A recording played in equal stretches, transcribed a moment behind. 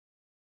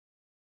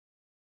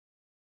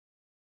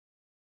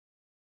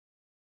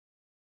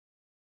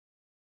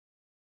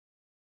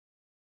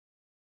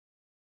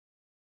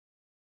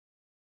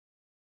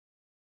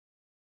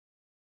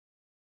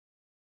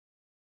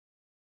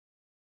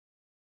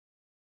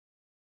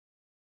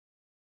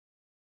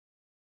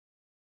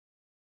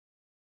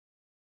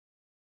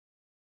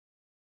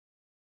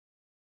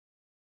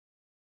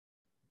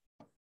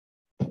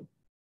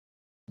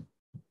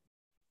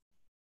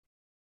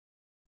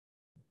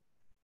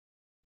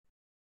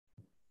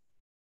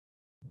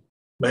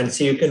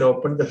Mansi, you can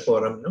open the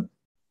forum now.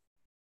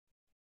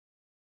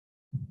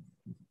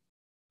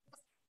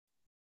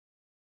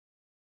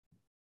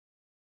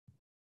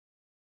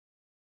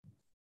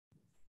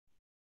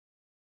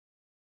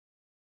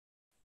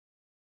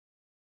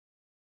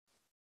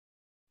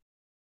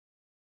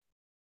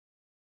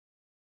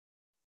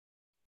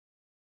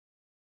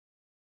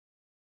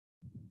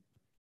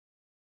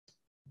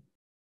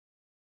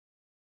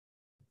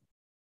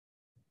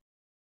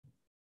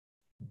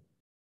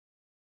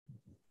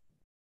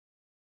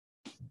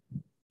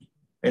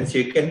 And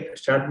you can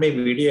start my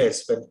video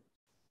as well.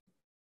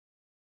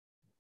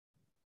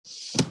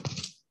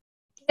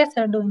 Yes,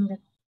 sir, doing that.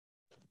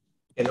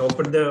 And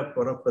open the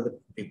forum for the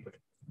people.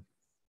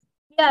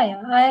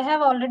 Yeah, I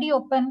have already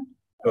opened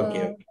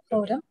Okay.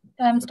 forum.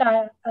 I'm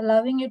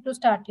allowing you to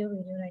start your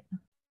video right now.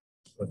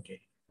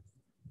 Okay.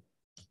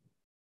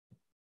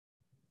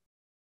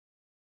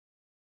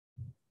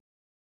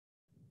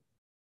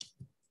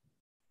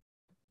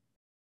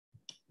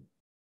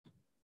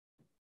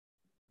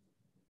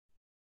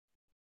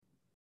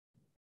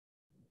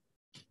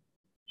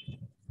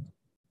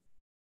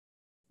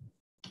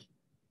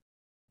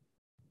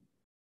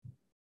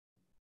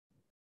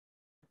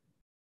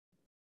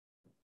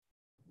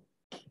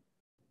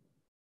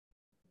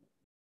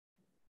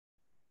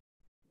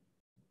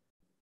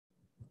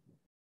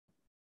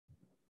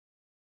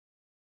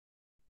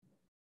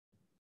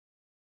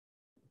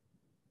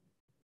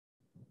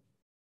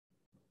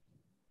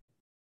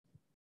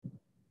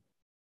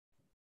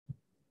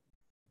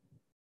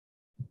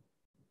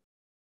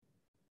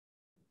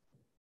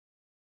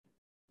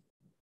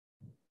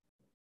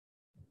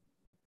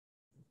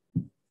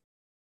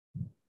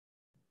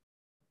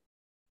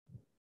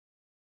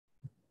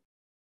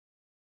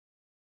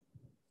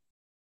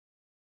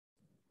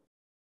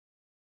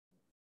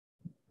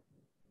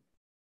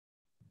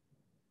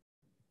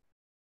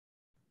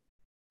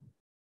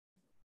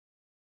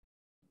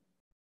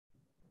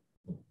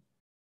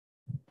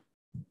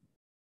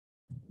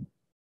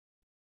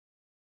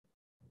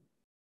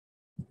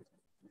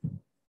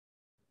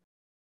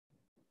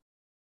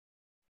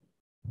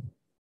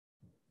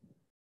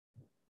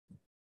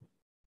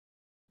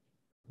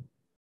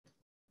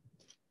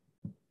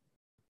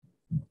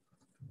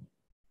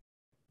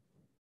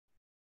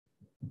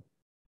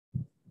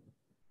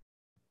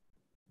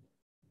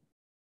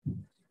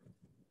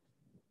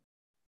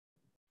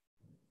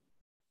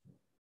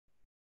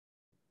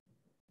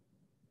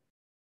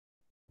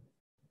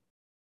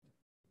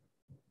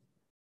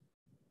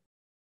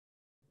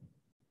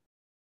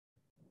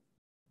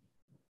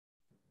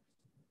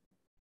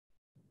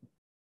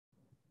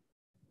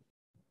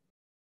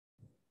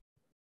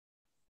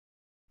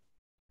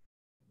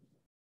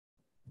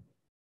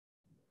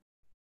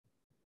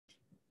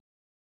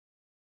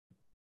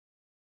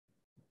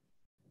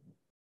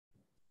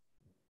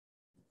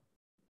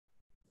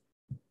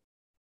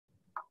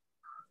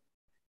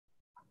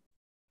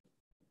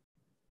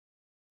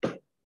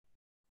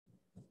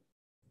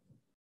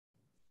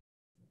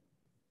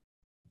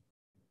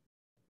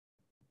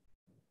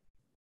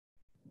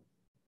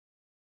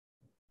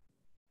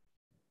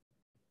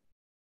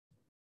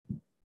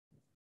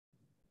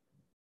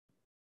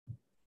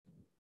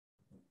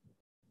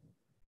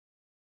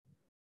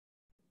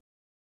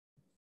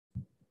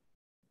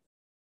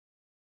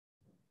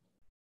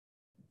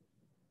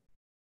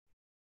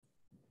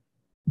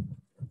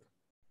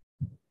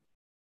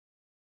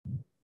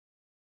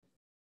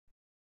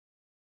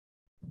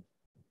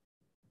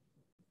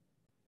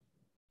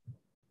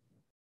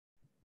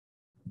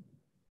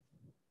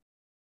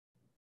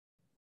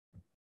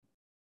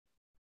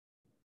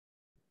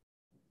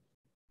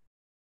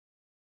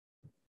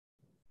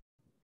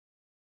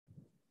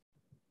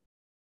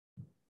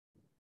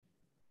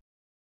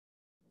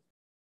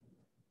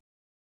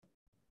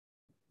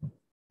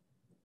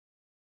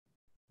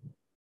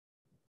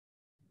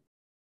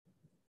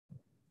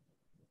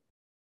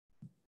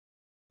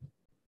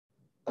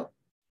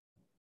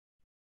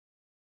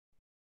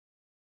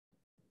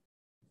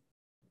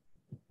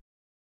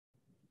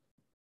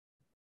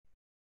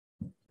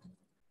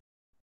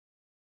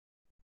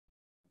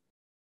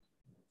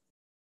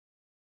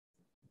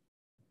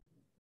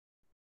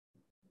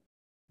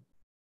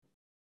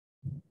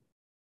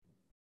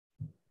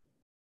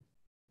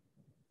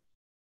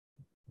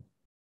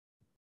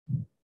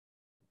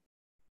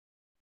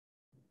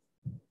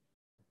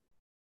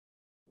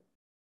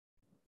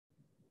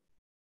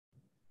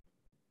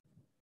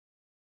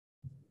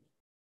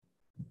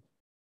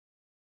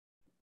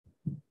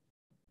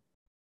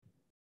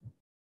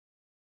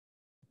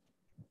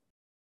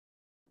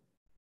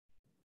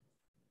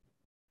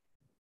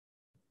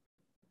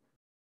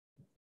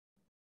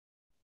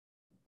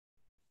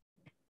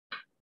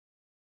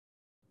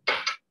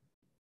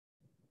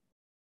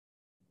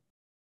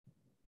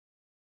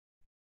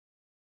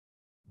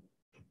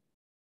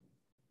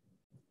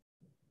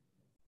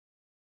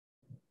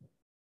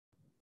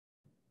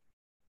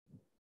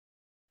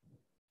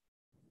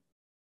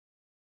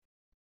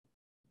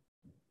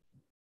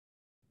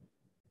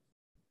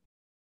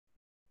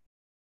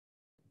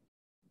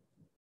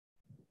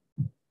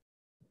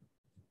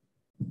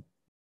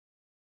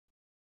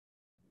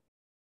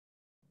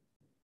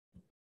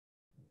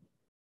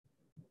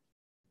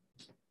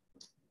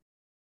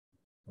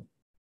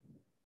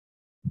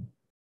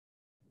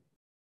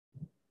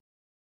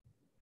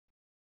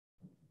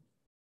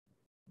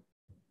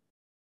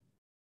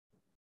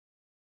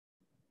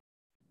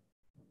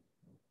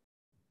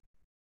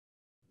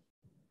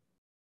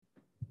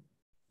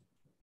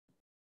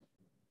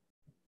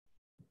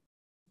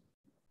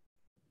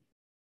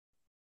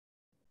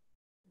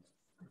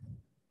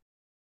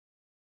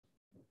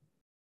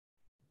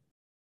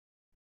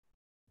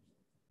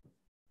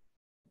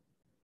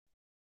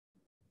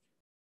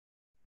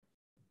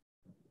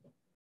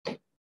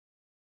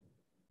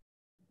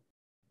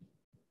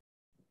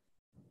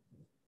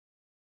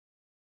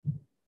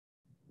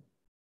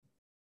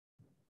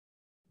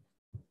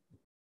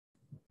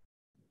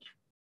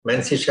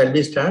 Mansi, shall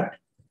we start?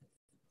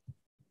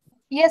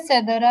 Yes,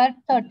 sir. There are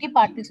 30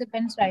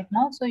 participants right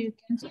now, so you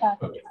can start.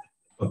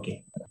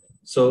 Okay.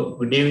 So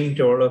good evening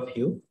to all of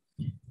you.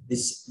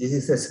 This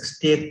is the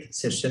 60th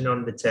session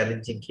on the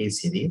challenging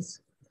case series.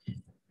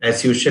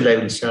 As usual, I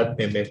will start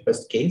by my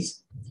first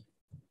case.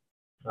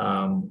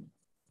 Start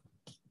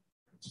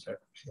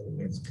sharing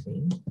my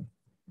screen.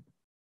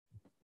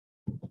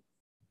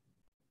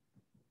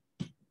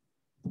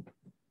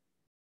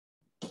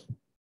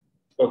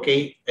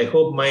 Okay, I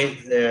hope my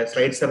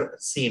slides are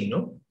seen,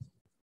 no?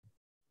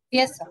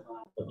 Yes, sir.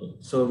 Okay,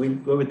 so we'll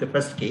go with the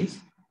first case.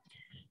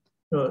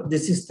 So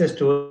this is the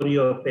story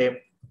of a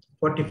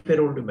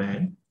 44-year-old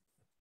man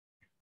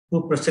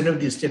who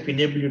presented with the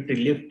inability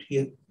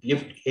to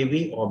lift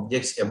heavy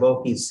objects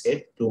above his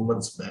head 2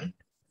 months back,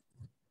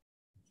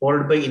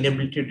 followed by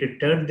inability to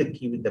turn the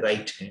key with the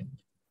right hand.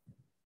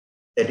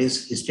 That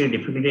is, history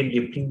difficulty in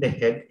lifting the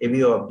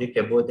heavy object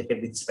above the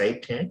head with his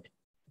right hand.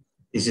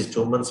 This is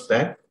 2 months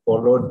back,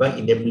 followed by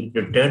inability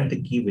to turn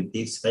the key with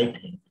his right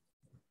hand.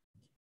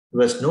 There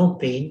was no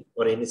pain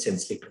or any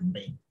sensory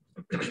complaint.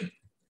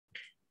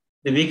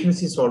 The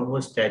weakness is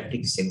almost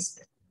static since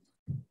then.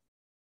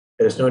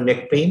 There is no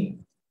neck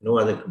pain, no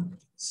other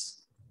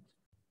complaints.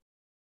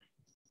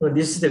 So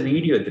this is the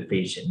video of the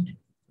patient.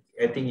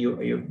 I think you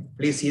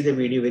please see the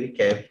video very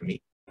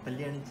carefully.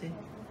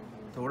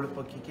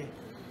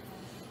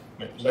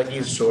 Massage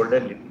his shoulder a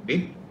little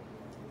bit.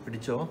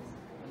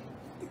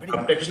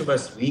 Abduction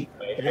was weak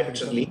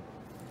actually.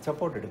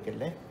 Support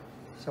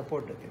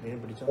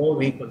More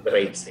weak on the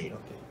right side.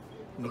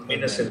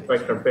 Minus in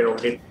fact compared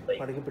only to the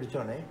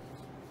right.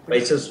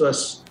 Biceps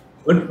was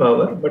good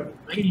power, but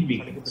mild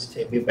weakness.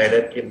 Maybe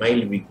bilaterally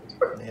mild weakness,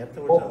 but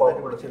more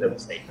powerful on the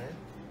left side.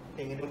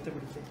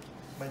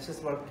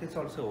 Biceps work is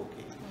also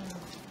okay.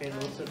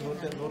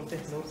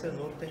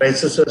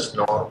 Biceps was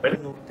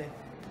normal.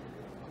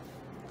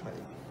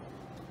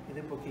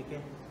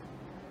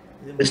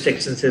 Wrist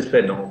extensions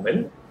were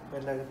normal.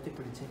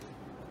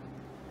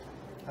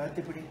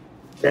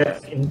 The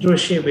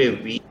introsea were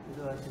weak.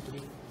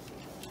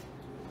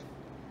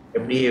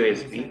 FDA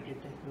was weak.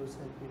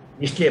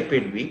 Initially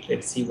appeared weak.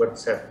 Let's see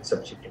what's happened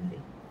subsequently.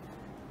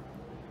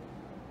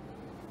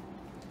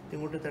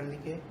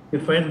 We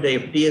find the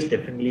FDA is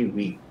definitely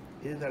weak.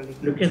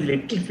 Look at the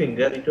little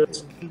finger, it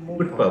was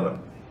good power.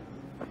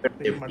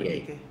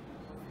 FDI.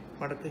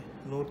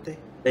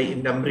 The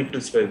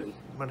umbilicals were weak.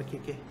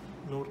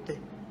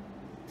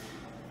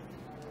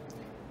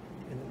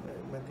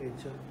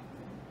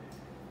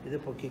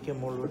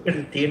 Look at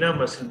the thenar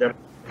muscle, that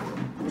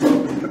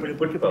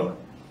good power.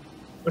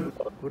 Good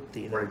power. Good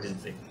thenar.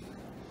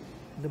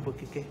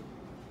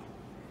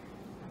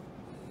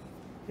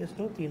 There's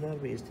no thenar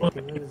waist.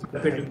 Thenar is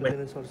good.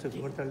 Thenar is also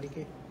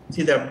good.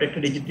 See, the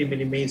abductor digiti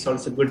minima is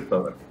also good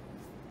power.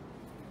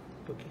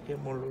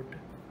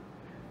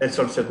 That's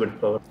also good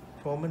power.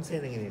 Performance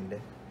is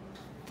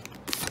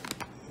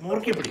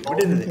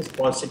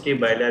positive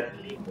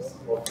bilaterally,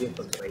 more obvious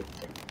on the right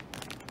side.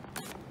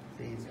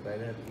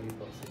 Bilaterally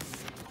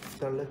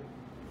positive.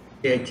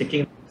 They are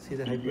checking. See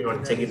the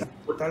not checking on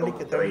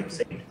the right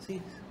side.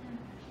 See,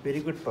 very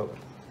good power.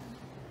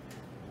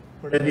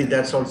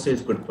 That's also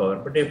is good power.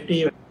 But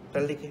FT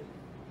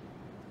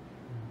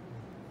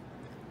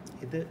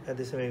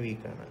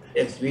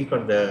it's weak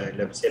on the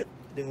left side.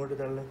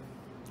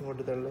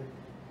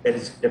 That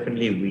is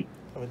definitely weak.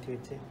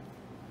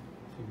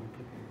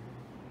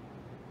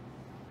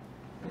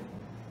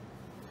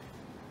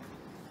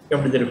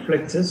 Come to the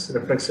reflexes.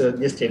 Reflexes are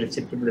just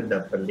elicitable in the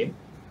upper limb.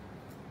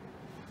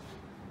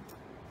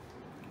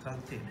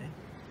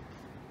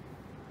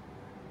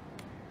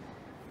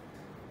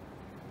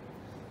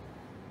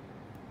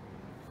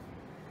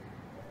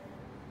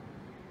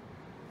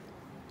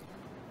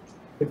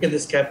 Look at the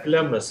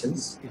scapular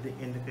muscles.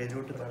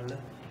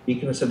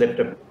 Weakness of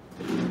the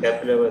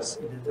scapula was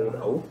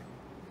out.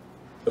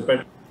 The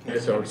pet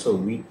is also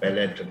weak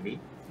bilaterally.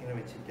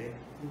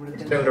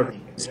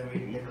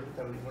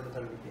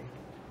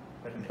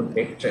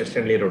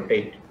 Externally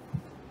rotate.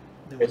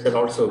 It's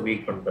also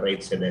weak on the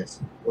right side as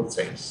both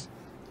sides.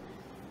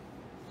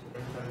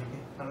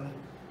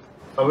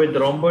 However, the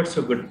rhomboids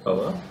have good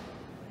power.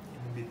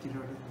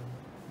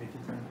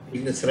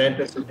 In the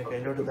serratus,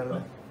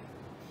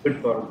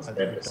 good power on the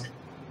serratus.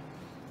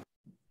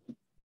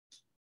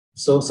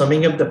 So,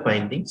 summing up the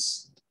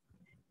findings,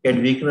 we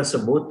had weakness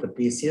of both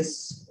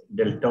trapezius,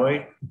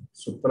 deltoid,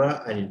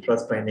 supra, and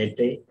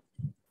infraspinatus,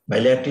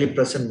 bilaterally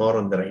present more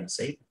on the right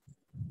side.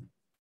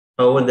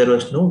 However, there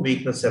was no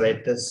weakness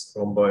serratus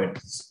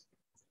rhomboids.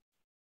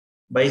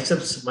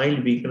 Biceps,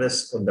 mild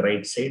weakness on the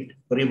right side,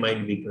 very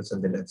mild weakness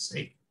on the left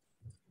side.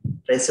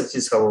 Triceps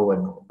is, however,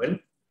 normal.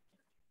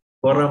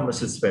 Forearm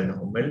muscles were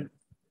normal.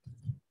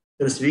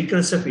 There is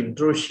weakness of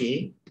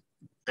introsea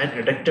and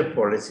adductor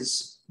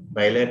pollicis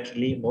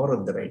bilaterally more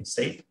on the right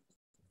side.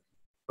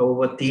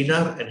 However,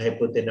 thenar and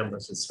hypothenar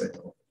muscles were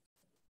normal.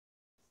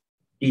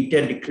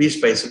 Theta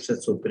decreased biceps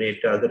and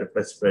supinator, other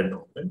reflexes were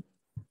normal.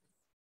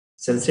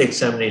 Sensory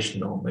examination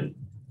normal.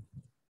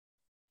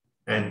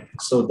 And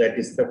so that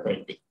is the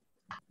finding.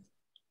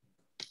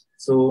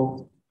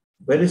 So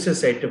where is the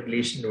site of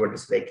lesion? What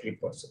is likely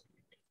possible?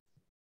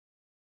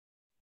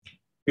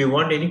 If you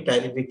want any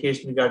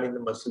clarification regarding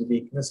the muscle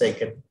weakness, I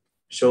can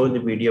show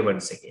the video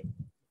once again.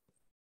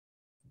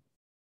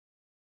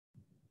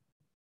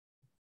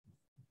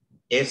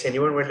 Yes,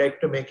 anyone would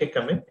like to make a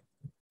comment?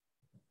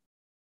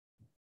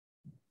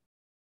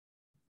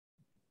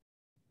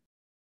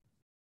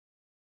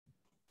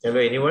 Hello,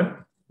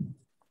 anyone?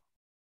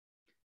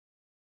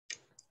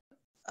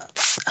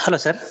 Hello,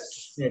 sir.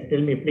 Yeah,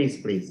 tell me,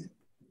 please.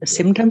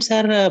 Symptoms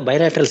are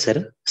bilateral,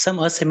 sir. Some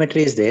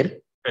asymmetry is there.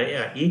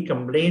 Yeah, he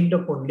complained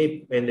of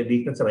only when the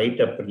weakness right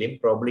upper limb,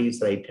 probably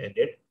is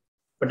right-handed.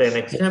 But an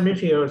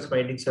examination, he was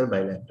finding sir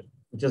bilateral,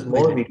 which is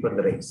more weak on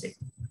the right side.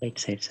 Right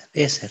side, sir.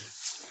 Yes, sir.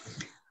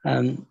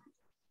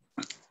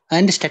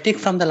 And static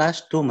from the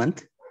last 2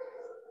 months.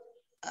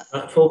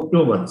 For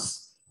 2 months.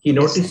 He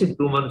noticed Yes, it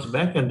 2 months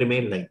back and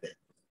remained like that.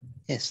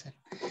 Yes, sir.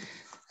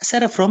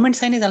 Sir, a Froment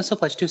sign is also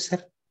positive,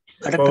 sir.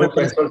 Forward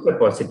is also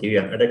positive.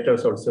 Yeah, adductor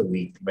is also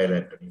weak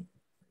bilaterally.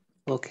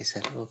 Okay,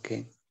 sir.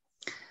 Okay.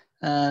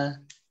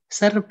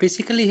 Sir,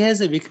 basically he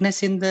has a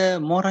weakness in the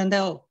more in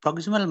the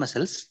proximal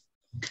muscles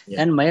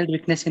and mild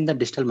weakness in the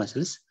distal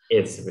muscles.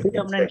 Yes,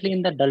 predominantly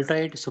in the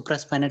deltoid,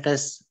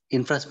 supraspinatus,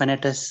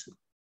 infraspinatus,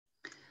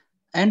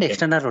 and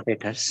external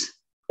rotators.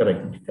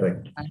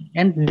 Correct.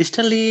 And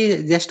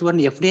distally, just one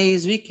FDA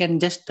is weak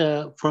and just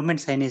Froment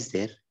sign is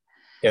there.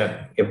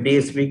 Yeah, FDA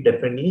is weak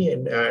definitely,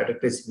 and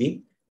adductor is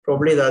weak.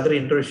 Probably the other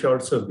interosseous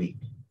also weak.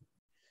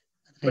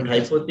 But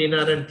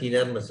hypothenar and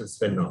thenar muscles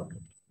were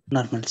normal.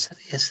 Normal, sir.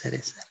 Yes, sir.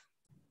 Yes, sir.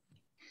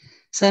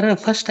 Sir,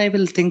 first I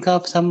will think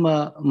of some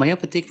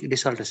myopathic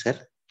disorder, sir.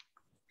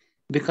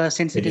 Because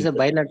since it is a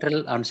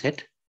bilateral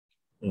onset.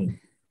 And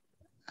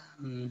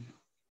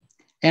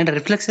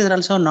reflexes are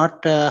also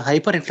not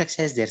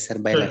hyperreflexia is there, sir,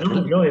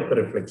 bilateral. No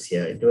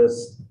hyperreflexia. It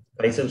was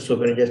triceps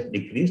superior just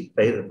decreased,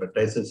 but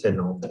triceps are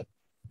normal.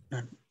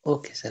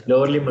 Okay, sir.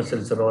 Lower limb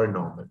muscles are all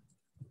normal.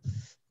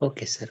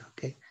 Okay, sir.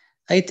 Okay.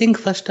 I think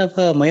first of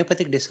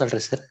myopathic disorder,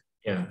 sir.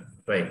 Yeah,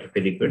 right.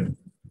 Very good.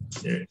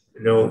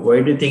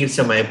 Why do you think it's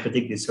a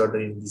myopathic disorder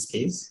in this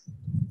case?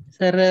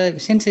 Sir,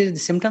 since the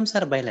symptoms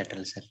are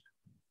bilateral, sir.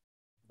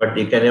 But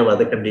you can have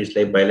other conditions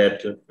like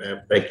bilateral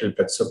brachial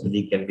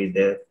plexopathy can be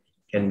there,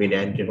 can be the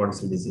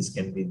anteroconsal disease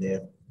can be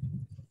there.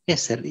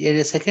 Yes, sir.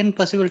 The second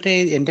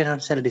possibility is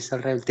anteroconsal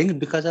disorder, I think,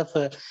 because of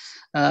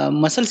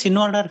muscles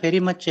involved are very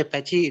much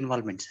patchy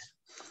involvement, sir.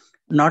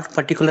 Not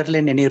particularly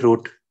in any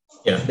root.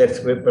 Yeah, that's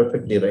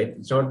perfectly right.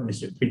 It's not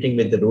fitting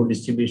with the root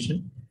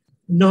distribution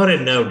nor a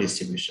nerve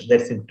distribution.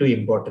 That's a too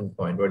important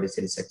point. What you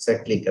said is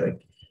exactly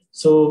correct.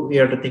 So we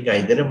have to think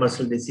either a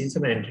muscle disease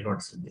or an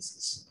anteroconsal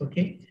disease.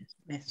 Okay.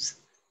 Yes.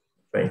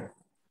 Right.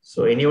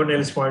 So anyone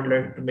else would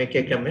like to make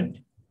a comment?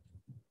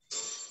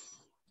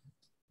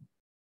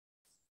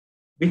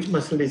 Which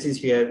muscle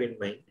disease you have in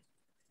mind?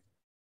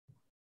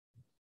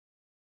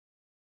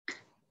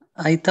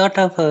 I thought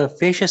of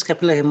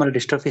facioscapulohumeral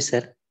dystrophy,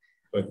 sir.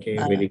 Okay,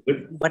 very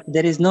good. But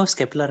there is no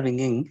scapular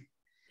winging.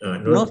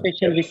 No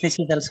facial weakness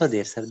is also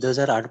there, sir. Those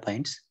are odd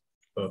points.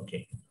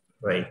 Okay,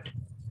 right.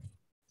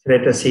 So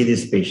let us see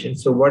this patient.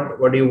 So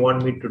what do you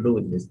want me to do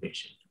with this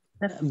patient?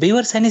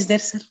 Beaver sign is there,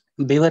 sir?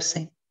 Beaver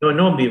sign?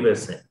 No beaver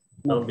sign.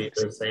 No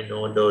beaver sign.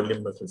 No lower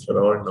limb muscles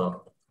are all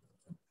normal.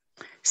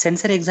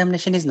 Sensory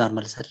examination is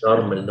normal, sir.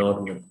 Normal.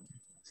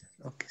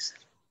 Okay, sir.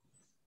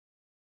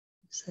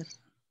 Sir.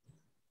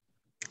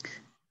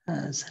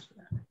 Sir.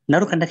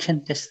 Nerve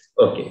conduction test.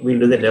 Okay, we'll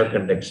do the nerve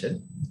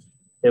conduction.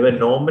 They were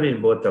normal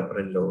in both upper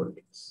and lower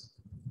limbs.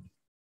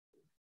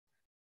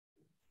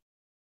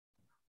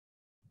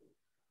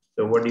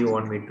 So what do you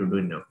want me to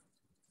do now?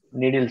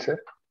 Needle, sir.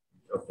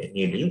 Okay,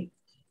 needle.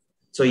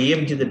 So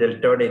EMG the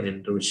deltoid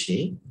and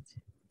interosseous.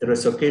 There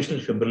was occasional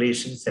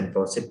fibrillations and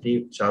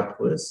positive sharp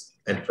bursts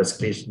and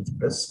fasciculations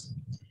plus.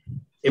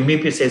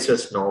 MUP size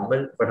was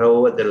normal, but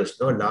however, there was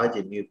no large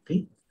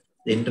MUP.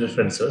 The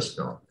interference was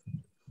normal.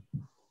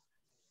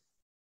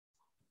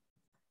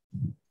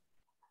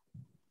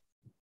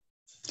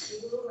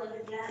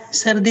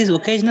 Sir, these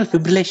occasional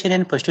fibrillation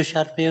and positive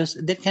sharp waves,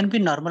 that can be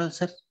normal,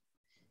 sir?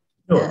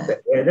 No,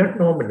 they're not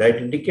normal. That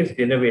indicates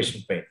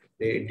denervation pain.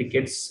 It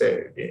indicates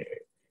there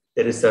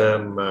is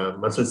some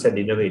muscles are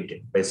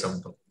denervated by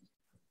something.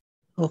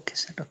 Okay,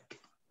 sir. Okay.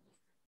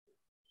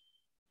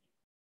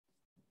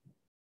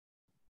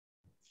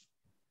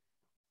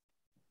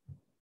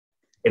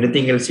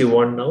 Anything else you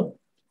want now?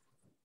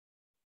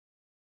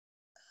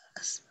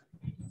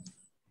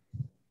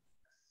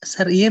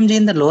 Sir, EMG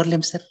in the lower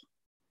limb, sir?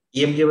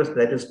 EMG was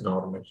that is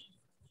normal.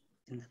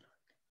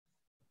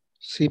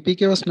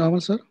 CPK was normal,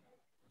 sir?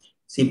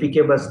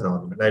 CPK was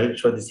normal. I will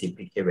show the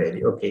CPK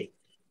value. Okay.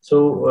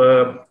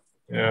 So,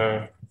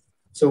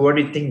 so what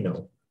do you think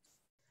now?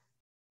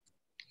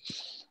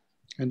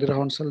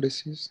 Anteroconsal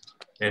disease.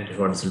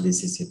 Anteroconsal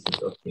disease.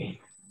 Okay.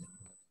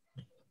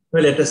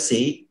 Well, let us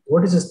see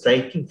what is a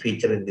striking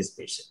feature in this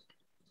patient.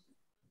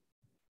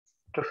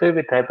 Trophy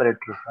with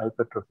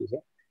hypertrophy,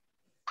 sir.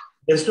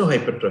 There's no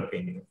hypertrophy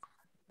anymore.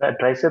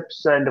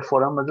 Triceps and the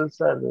forearm muscles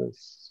are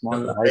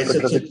small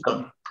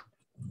hypertrophic.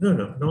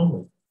 No,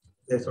 normal.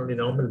 There's only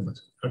normal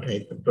muscle, not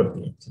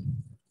hypertrophy.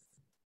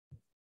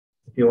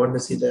 If you want to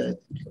see that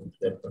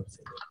one.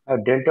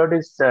 Deltoid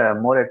is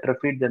more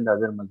atrophied than the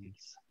other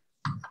muscles.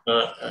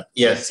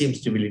 Yeah,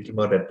 seems to be a little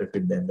more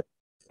atrophied than the.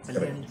 So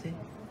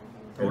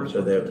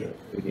they're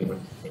very much.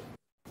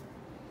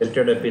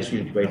 Deltoid appears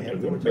to be quite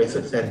trivial.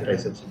 Biceps and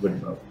triceps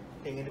good power.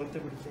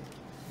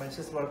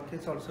 Biceps work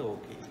is also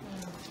okay.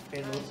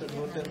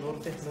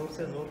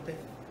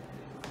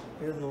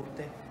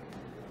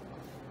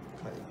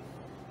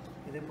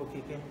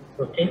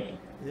 Okay.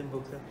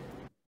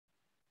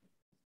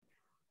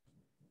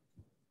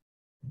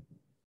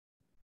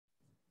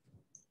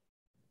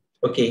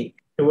 Okay.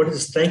 So what is the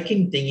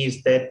striking thing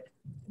is that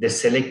the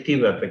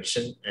selective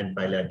affection and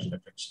bilateral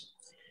affection.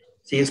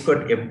 So he's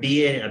got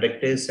FDA and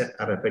adductors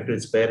are affected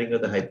with sparing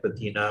of the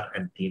hypothenar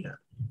and thenar.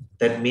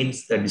 That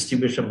means the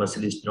distribution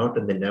muscle is not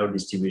in the nerve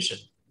distribution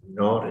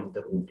nor in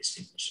the root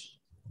distribution.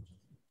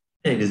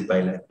 And it is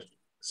bilateral.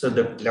 So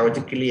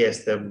logically,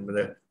 as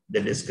the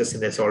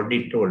discussion has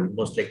already told,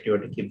 most likely you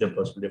have to keep the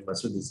possibility of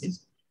muscle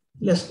disease,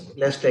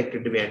 less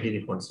likely to be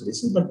anti-responsive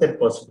disease, but that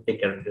possibility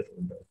cannot be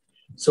ruled out.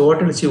 So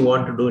what else you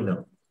want to do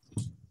now?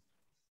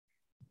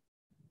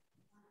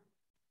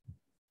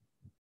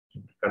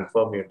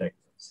 Confirm your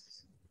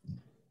diagnosis.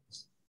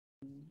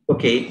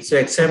 Okay, so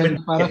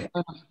examine.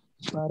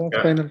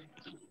 Paraspinal.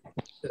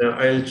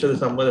 I'll show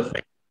some of the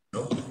facts.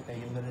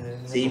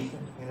 See,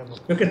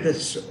 look at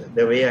this,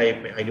 the way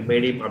I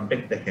made him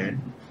abduct the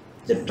hand.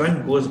 The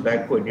trunk goes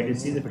backward. Did you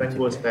see the trunk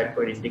goes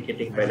backward,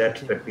 indicating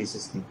bilateral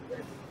trapezius?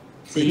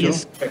 See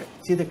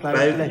the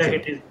clavicular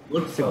head is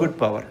good. It's a good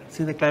power.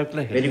 See the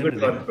clavicular head. Very good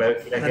power.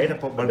 Clavicular head. The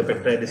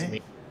pectoralis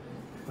main.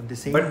 At the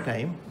same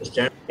time, the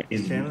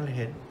sternal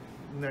head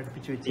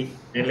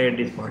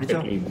is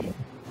markedly weak.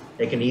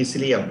 They can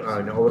easily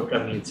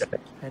overcome each other.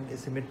 And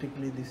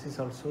asymmetrically, this is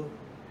also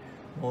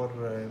more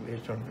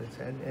based on this.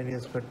 And he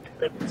has got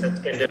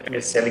such kind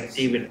of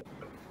selective in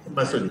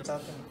muscle.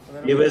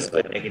 Livers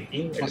were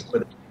negative as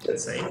per the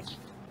side.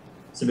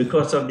 So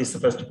because of this, the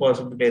first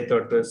possibility I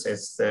thought was,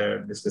 as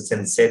the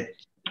discussion said,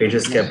 facial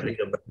scapular.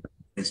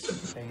 Did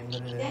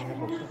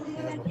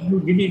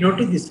you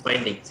notice this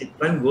findings? The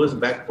trunk goes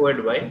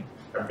backward while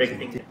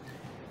abducting.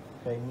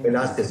 We'll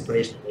ask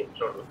explanation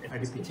later on.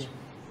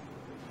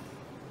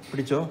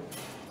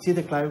 See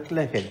the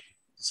clavicular head.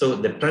 So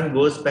the trunk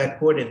goes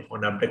backward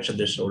on abduction of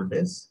the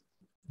shoulders.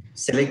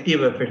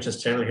 Selective affection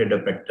sternal head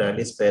of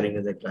pectoralis pairing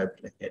with the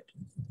clavicular head.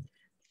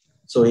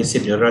 So is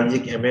it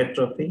neuralgic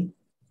hematrophy?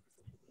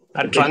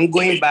 A trunk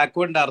going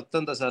backward, what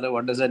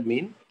does that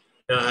mean?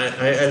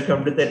 I'll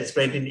come to that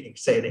explain in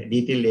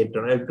detail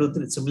later on. I'll do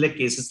 3 similar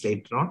cases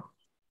later on.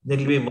 There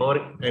will be more,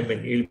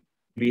 you'll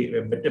be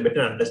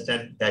better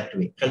understand that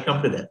way. I'll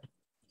come to that.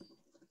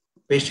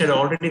 Patient had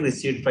already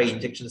received 5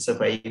 injections of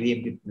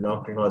IVM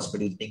blocked in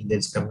hospital. Think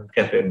there's some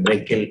kind of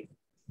brachial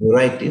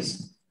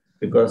neuritis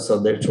because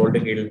of the shoulder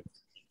girdle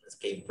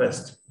came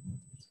first.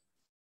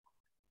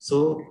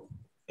 So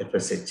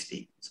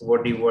FSHD. So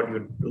what you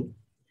do?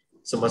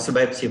 So muscle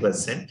biopsy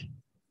was sent.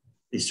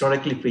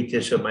 Histologically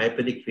features show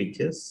myopathic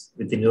features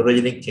with the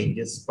neurogenic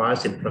changes,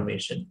 sparse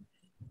inflammation.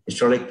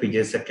 Histologic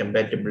features are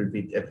compatible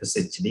with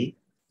FSHD,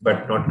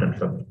 but not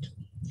confirmed.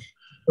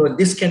 So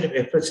this kind of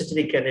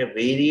FSHD can have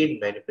varied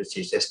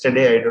manifestations.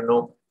 Yesterday, I don't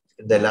know,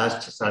 in the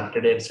last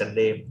Saturday and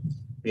Sunday,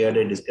 we had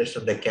a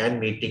discussion of the CAN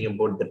meeting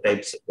about the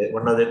types.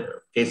 One of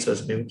the cases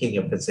was mimicking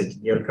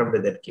FSHD. I will come to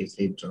that case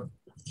later on.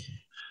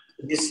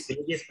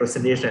 This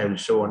presentation I will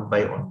show one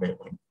by one.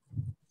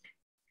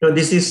 Now,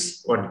 this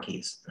is one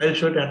case. I'll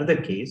show you another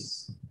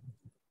case.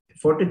 A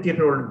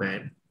 43-year-old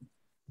man,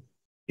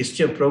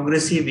 history of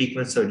progressive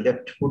weakness of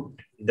left foot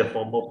in the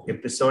form of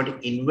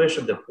episodic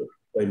inversion of the foot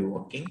while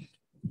walking,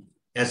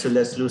 as well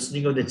as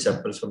loosening of the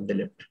chappals from the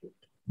left foot.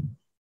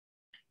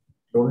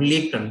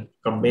 Only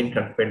combined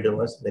confined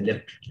was the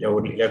left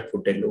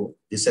foot alone.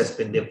 This has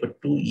been there for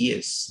 2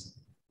 years.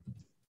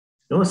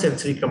 No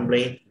sensory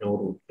complaint, no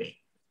root pain.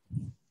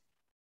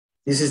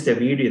 This is the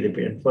video.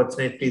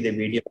 Unfortunately, the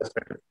video was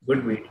not a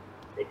good video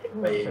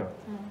taken by. It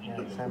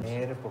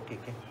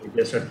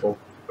does not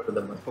focus to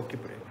the muscle.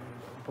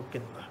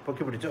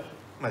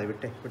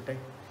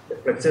 The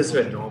flexors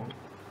were normal.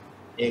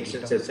 The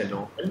extensors are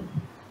normal.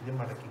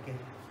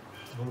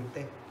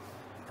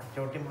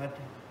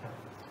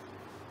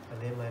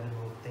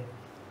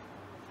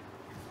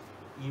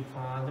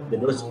 The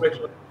nose flex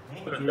was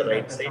on the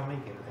right side.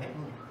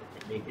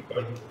 Make it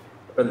out.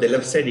 On the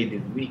left side, it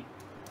is weak.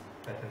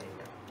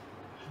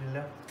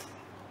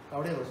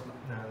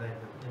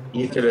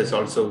 Easter is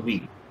also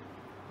weak.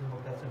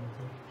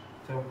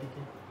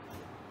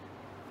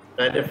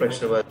 Plantar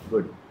flexion was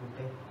good.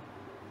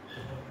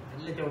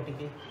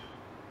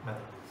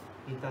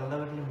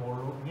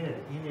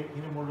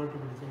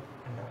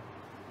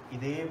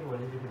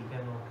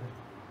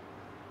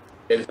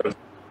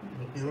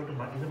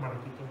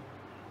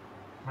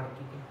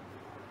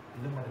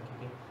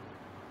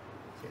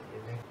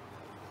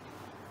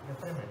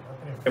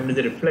 Come to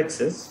the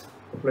reflexes.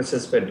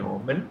 Reflexes were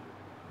normal.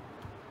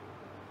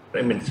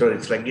 I mean, sorry,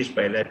 sluggish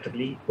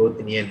bilaterally, both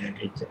knee and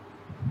ankle joint.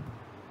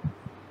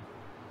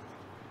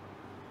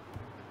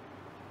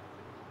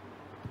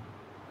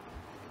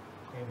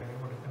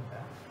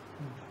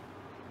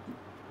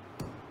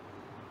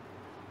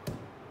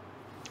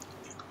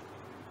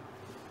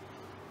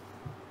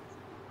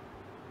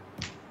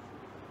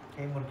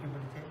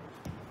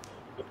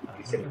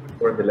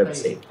 On the left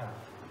side.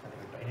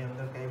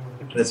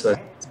 This was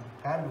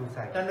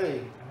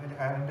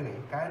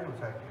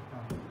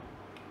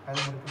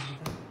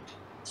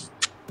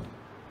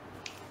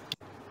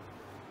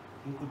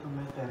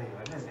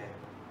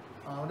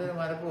അവിടെ ഒരു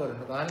മരപ്പ്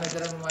വരുന്നുണ്ട് കാലിന്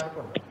എത്ര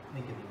മരപ്പുണ്ട്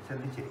നിൽക്കുന്നത്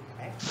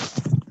ശ്രദ്ധിച്ചിരിക്കണേ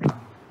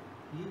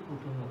ഈ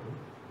കുത്തുന്നതും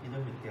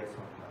ഇതും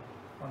വ്യത്യാസമുണ്ട്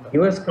he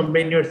was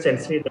combined with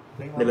sensory loss,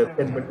 the left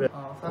hand, but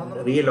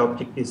the real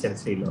object is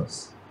sensory loss.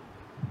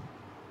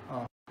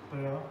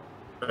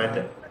 And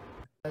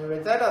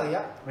വെച്ചാൽ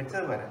അറിയാം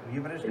വെച്ചത് വരാം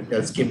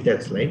I'll skip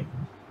that slide.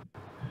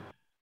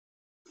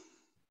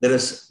 There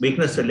is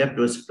weakness to left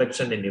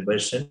dorsiflexion and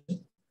inversion.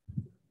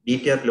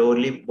 DTR lower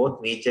limb, both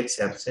knee jacks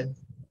absent.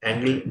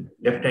 Angle,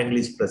 left angle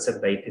is present,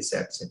 right is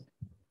absent.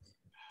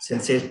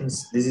 Sensations,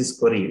 this is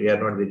Corey, we are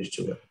not very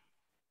sure.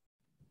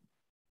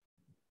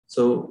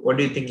 So what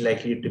do you think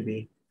likely to be?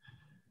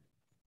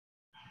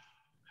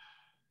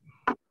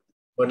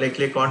 Or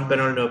likely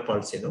conpenal nerve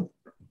palsy, no?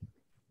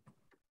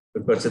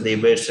 Because of the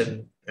inversion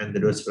and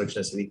the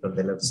dorsiflexion is weak on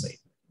the left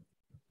side.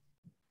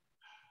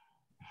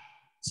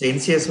 So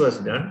NCS was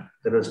done.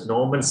 There was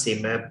normal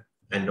CMAP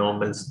and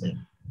normal SNAP.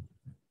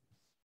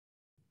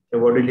 So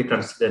what will you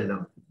consider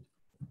now?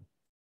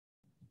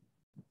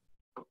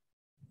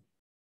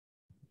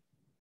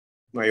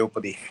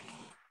 Myopathy.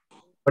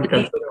 But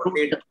consider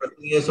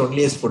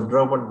only as foot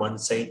drop on one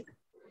side.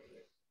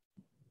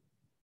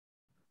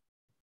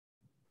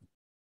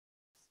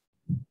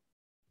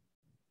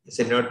 Is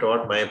it not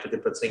taught myopathy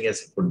pressing as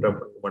foot drop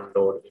on one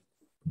door?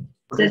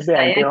 Could it be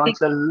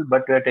anti-onsal,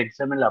 but we have to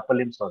examine upper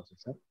limbs also,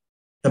 sir?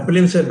 Upper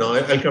limbs are no,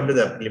 I'll come to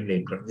the upper limb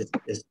later.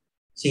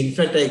 See, in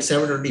fact, I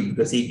examined only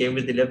because he came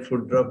with the left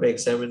foot drop. I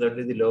examined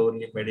only the lower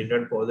limb. I did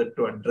not bother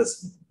to undress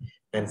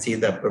and see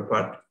the upper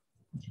part.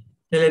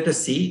 Now let us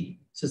see.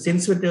 So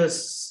since it was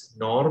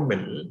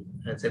normal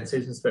and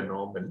sensations were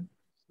normal,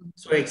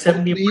 so I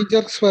examined the knee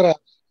jerks were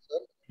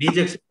knee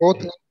jerks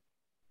both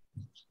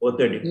were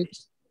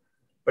diminished,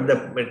 but the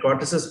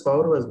cortice's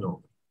power was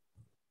normal.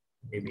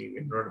 Maybe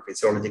not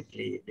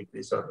physiologically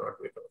decreased or not.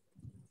 We don't.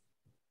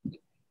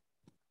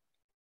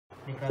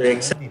 So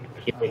examine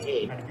him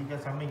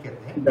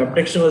again. The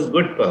abduction was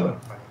good power.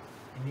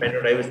 I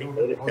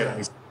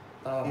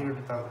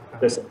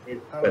was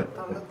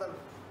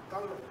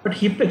but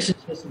hip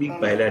extension was weak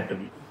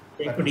bilaterally.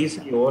 They could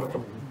easily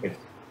overcome hip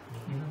extension.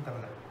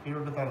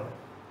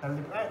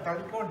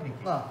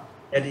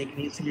 And you can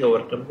easily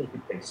overcome the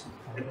hip extension.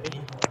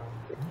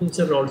 Hips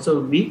are also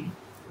weak.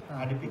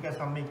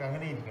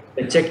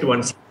 I checked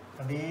once.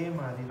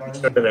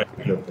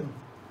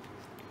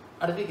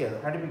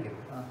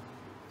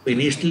 So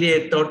initially I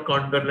thought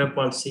converter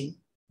palsy.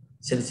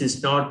 Since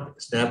it's not,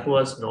 SNAP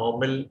was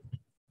normal,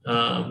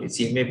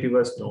 CMAP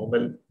was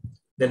normal.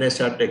 Then I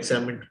started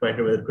examining to find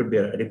out whether it could be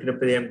a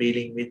retinopathy I'm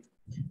dealing with.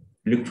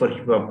 Look for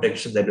hip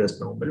abduction, that was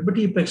normal, but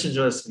hip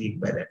extension was weak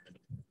bilateral.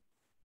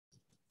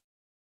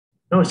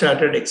 Now I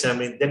started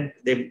examining, then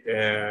they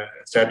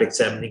started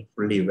examining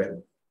fully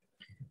well.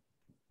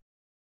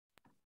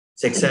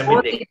 So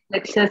both hip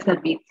flexors are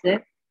weak, sir.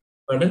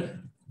 Pardon?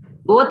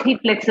 Both hip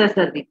flexors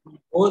are weak.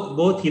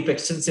 Both hip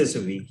extensions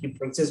were weak. Hip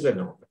flexors were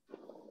normal.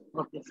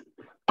 Okay.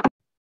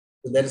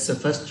 So that is the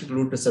first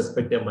clue to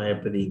suspect a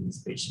myopathy in this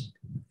patient.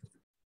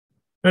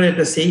 Now let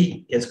us say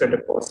he has got a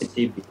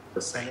positive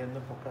sign.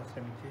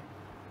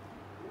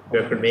 You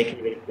have to make it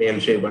very clear. I'll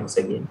show you once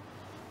again.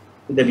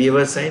 With the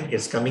Weaver sign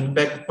is coming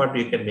back, but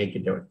you can make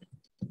it out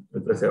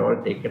because they're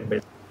all taken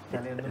by.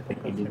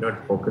 He did not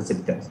focus it.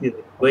 He's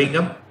going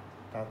up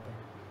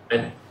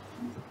and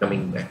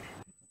coming back.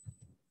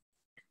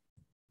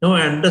 Now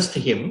I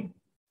understand him.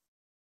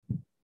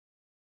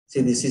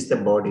 See, this is the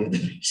body of the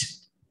patient.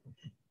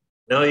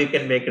 Now you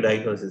can make a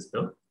diagnosis,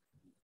 no?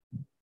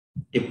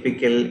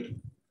 Typical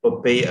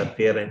Popeye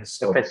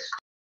appearance of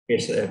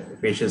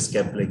facial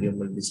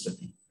scapulohumeral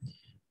dystrophy.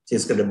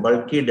 She's got a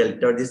bulky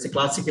delta. This is the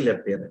classical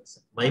appearance.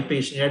 My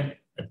patient had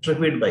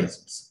atrophied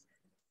biceps.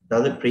 The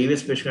other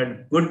previous patient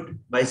had good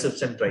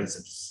biceps and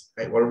triceps.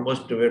 I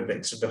almost to the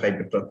extent of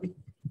hypertrophy.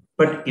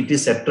 But it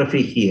is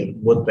atrophy here,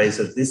 both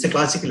triceps. This is a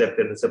classical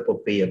appearance of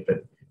Popeye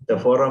appearance. The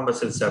forearm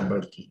muscles are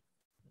bulky.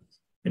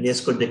 And he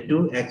has got the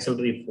two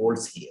axillary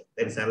folds here.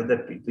 There is another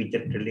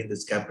feature telling the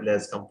scapula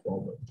has come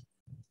forward.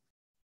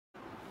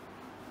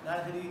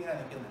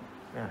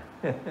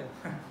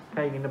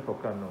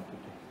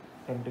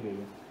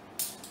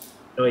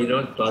 No, you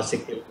know,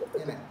 classical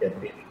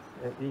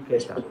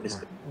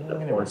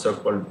also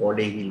called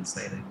body heel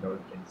sign and all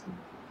things.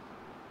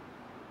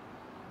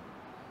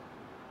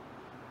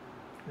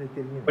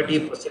 But he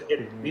presented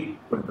big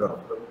foot drop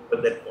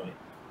at that point.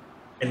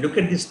 And look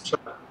at this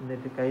trunk.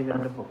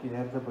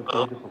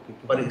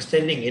 For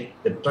extending it,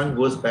 the trunk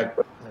goes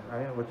backward.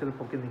 കുറച്ചൊരു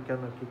പൊക്കി നിൽക്കാൻ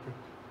നോക്കിയിട്ട്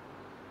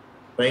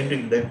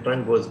The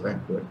trunk goes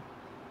backward.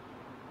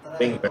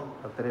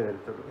 അത്രേ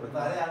വരത്തുള്ളൂ.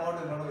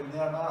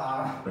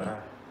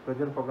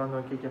 കുറച്ചൊരു പൊക്കാൻ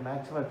നോക്കിയിട്ട്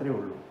maximum അത്രേ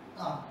ഉള്ളൂ.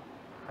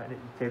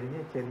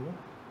 ചെരിഞ്ഞ്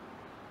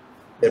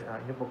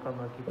അതിന് പൊക്കാൻ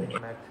നോക്കിയിട്ട്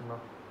മാക്സിമം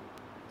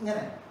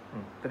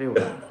അത്രേ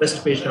ഉള്ളൂ. The first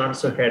patient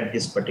also had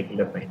this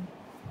particular finding.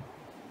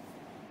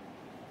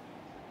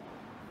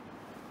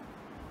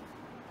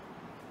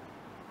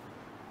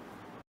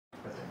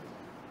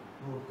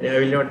 I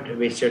will not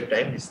waste your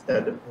time.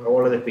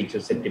 All of the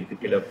features are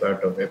typical of part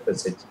of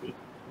FSHD.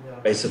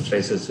 Biceps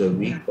triceps are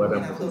weak,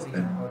 forearm muscles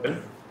are normal.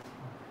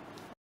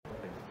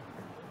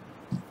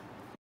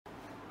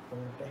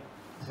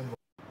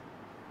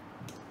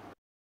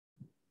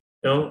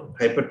 Now,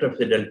 hypertrophy of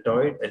the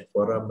deltoid and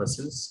forearm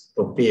muscles,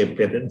 puppy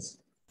appearance,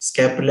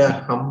 scapula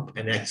hump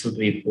and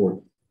axillary fold.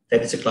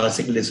 That is a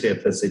classical issue of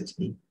FSHD.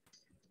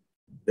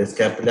 The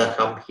scapula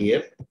hump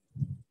here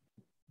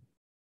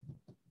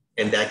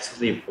and the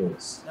axillary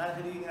folds.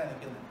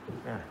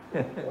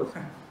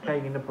 കൈ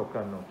ഇങ്ങനെ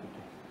പൊക്കാൻ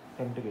നോക്കിയിട്ട്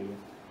രണ്ട് കൈയും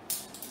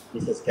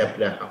This is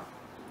scapula hump.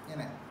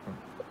 ഇങ്ങനെ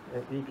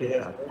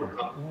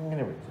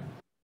പിടിച്ചു.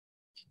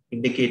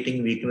 Indicating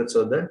weakness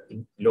of the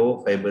low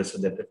fibers of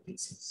the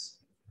trapezius.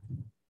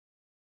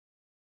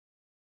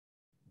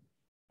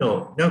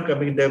 Now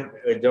coming to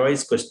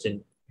Joy's question,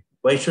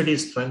 why should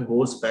his trunk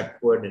goes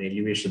backward and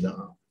elevation of the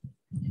arm?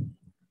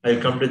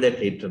 I'll come to that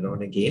later on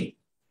again.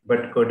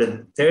 But go to the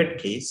third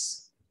case.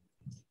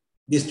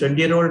 This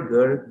 20-year-old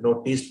girl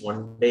noticed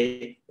one day,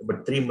 about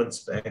 3 months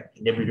back,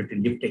 inability to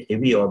lift a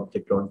heavy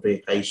object onto a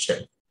high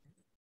shelf.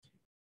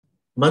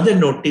 Mother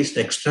noticed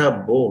extra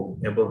bone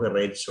above her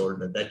right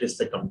shoulder. That is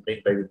the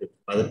complaint by which the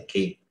mother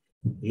came.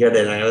 He had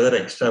another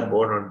extra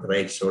bone on the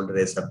right shoulder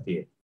as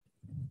appeared.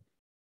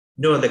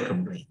 No other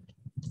complaint.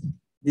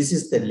 This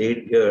is the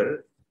late girl.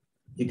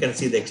 You can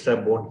see the extra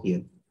bone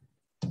here.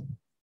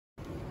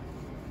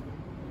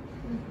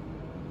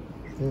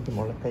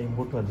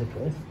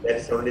 That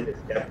is only the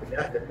scapula.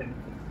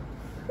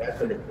 Back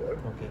of the foot.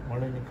 Okay.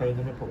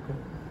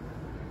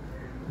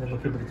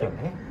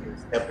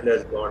 Scapula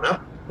has gone up.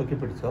 പൊക്കി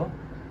പിടിച്ചോ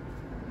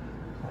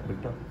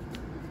വിട്ടോ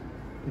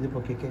ഇത്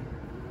പൊക്കിക്കേ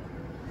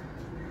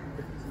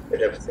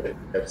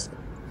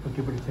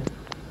പൊക്കി പിടിച്ചേ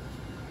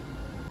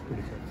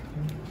പിടിച്ചോ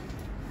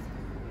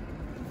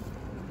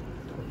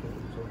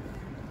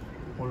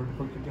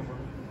പൊക്കിക്കാൻ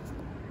പോകണം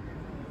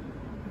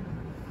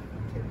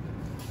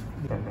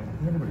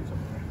ഇങ്ങനെ പിടിച്ചോ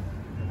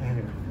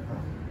അങ്ങനെ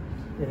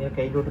ഇനി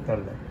കയ്യിലോട്ട്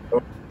തള്ളേ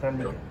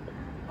തള്ളിക്ക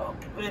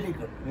okay very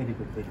good very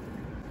good very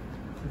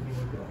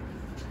good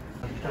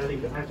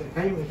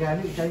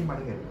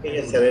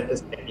Yes, sir, it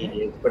is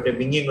but a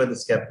winging of the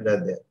scapula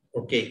there.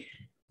 Okay.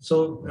 So,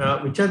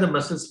 which are the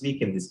muscles weak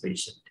in this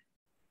patient?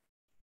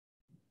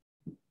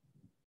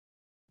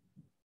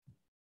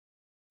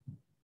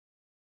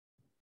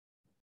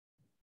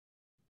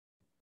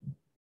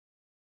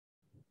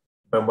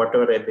 From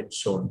whatever I've been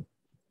shown.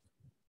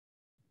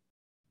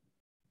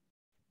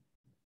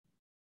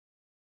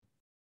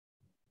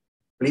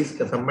 Please,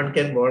 someone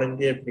can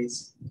volunteer, please.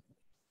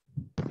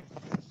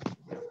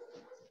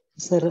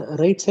 Sir,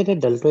 right sided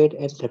deltoid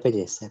and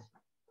trapezius, sir.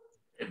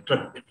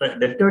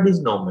 Deltoid is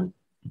normal.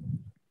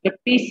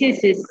 Trapezius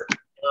is.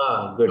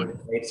 Good.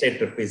 Right side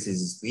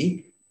trapezius is weak.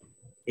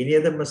 Any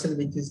other muscle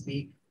which is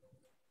weak?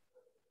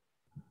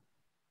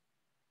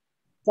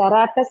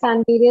 Serratus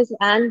anterior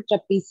and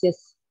trapezius.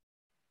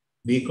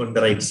 Weak on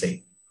the right side.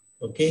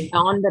 Okay.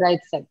 On the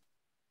right side.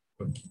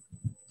 Okay.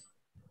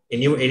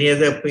 Any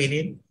other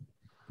opinion?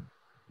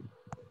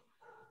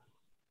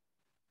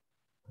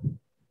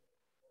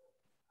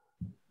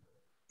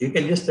 You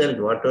can just tell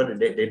whatever,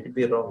 let it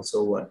be wrong, so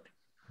what?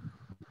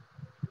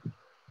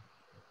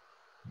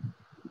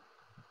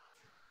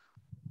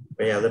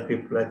 By other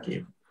people are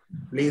came.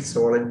 Please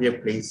volunteer,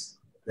 please.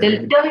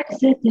 Deltoid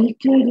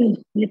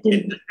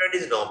Deltoid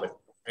is normal.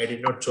 I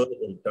did not show the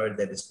deltoid,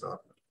 that is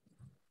normal.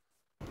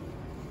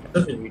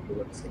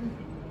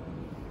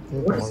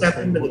 What is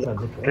happening to the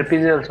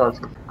trapezius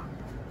also?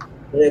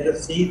 Let us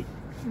see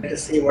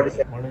what is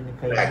happening.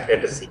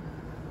 Let us see.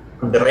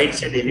 On the right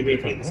side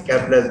elevating, the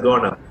scapula has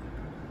gone up.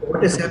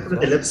 What has happened to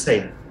the left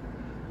side?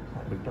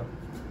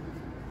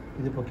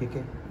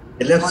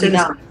 The left side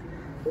is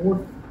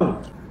moved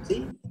out.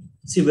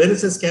 See, where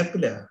is the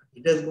scapula?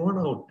 It has gone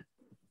out.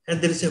 And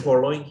there is a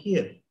hollowing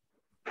here.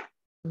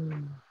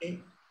 Okay.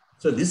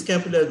 So this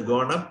scapula has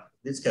gone up,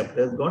 this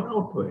scapula has gone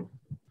outward.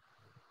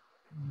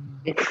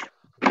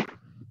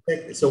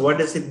 So what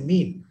does it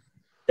mean?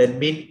 That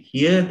means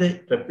here the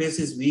trapezius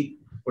is weak,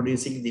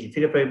 producing the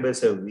inferior fibers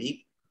are weak,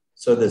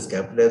 so the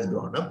scapula has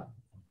gone up.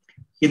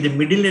 Here the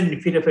middle and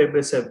inferior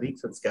fibers are weak,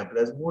 so the scapula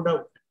has moved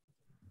out.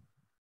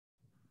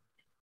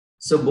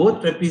 So both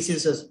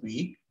trapezius are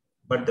weak,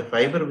 but the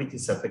fiber which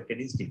is affected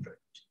is different.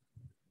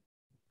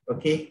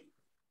 Okay.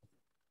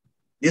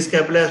 This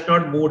scapula has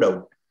not moved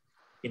out.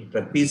 In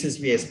trapezius,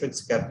 we expect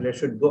scapula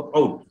should go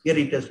out. Here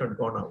it has not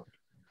gone out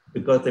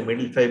because the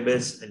middle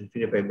fibers and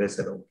inferior fibers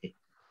are okay.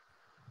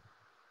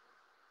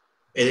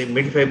 The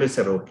middle fibers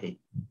are okay.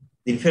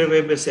 The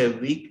inferior fibers are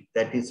weak,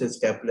 that is the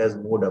scapula has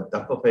moved up. The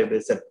upper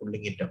fibers are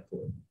pulling it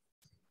upward.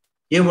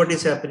 Here what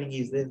is happening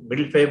is the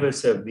middle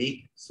fibers are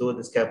weak, so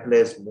the scapula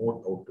has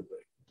moved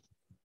outward.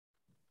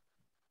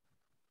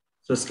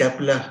 So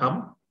scapula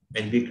hump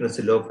and weakness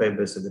of lower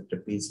fibers of the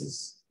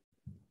trapezius.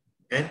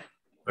 And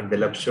on the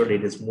left shoulder,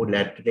 it is moved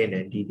laterally and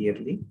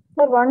anteriorly.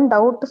 Sir, one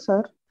doubt,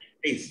 sir.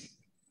 Please.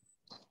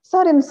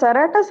 Sir, in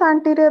serratus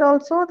anterior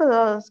also,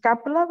 the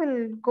scapula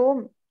will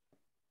go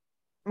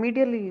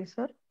medially,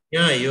 sir?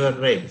 Yeah, you are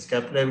right.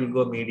 Scapula will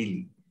go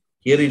medially.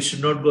 Here it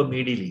should not go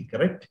medially,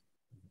 correct?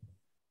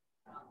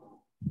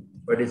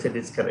 What is it?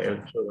 Is correct.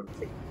 I'll show one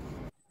thing.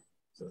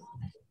 So,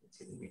 let's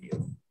see the video.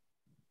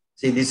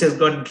 See, this has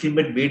gone a little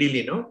bit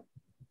medially, no?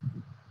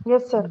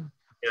 Yes, sir.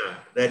 Yeah,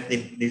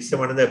 this is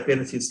one of the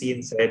appearances you see in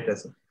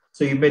serratus.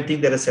 So you may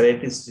think that a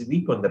serratus is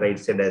weak on the right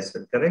side as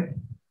well, correct?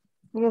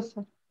 Yes,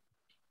 sir.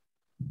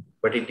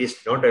 But it is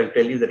not. I'll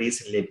tell you the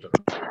reason later.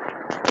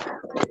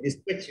 This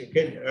much you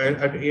can. I'll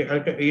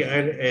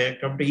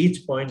come to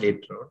each point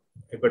later on.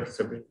 I've got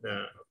some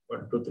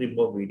 1, 2, 3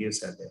 more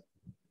videos are there.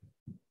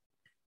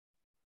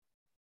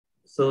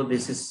 So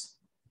this is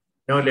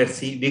now. Let's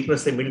see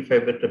weakness of the middle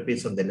fiber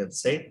trapezius on the left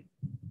side.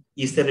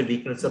 Is there a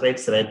weakness of right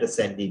serratus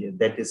anterior?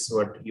 That is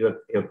what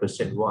your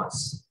question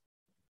was.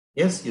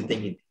 Yes, you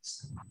think it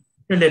is.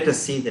 Now let us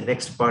see the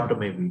next part of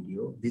my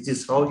video. This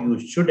is how you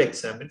should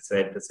examine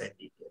serratus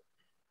anterior.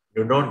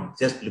 Do not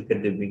just look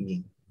at the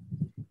winging.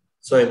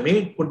 So I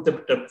may put the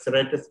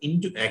serratus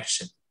into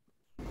action.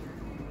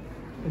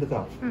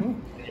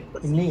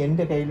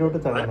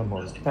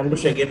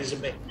 Push against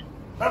me.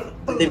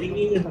 The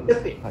winging is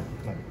appeared.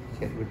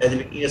 The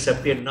winging has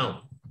appeared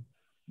now.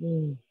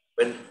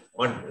 When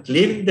on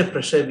leaving the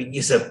pressure, winging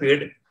is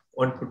appeared.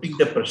 On putting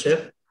the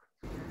pressure,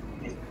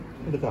 yes,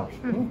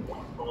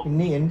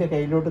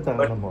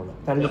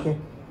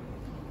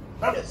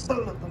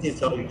 this is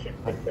how you should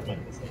take the.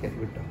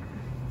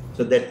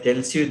 So that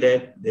tells you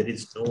that there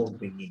is no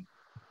winging.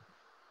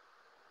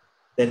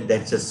 Then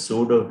that's a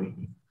pseudo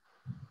winging.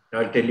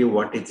 I'll tell you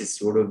what is a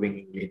pseudo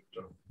winging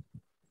later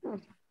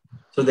on.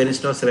 So there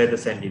is no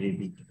serratus anterior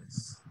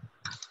weakness.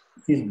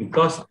 This is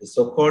because the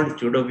so-called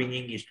pseudo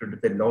winging is due to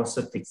the loss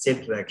of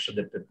fixate traction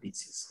of the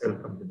trapezius. I'll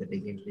come to that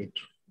again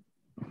later.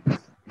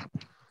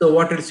 So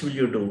what else will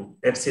you do?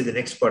 Let's see the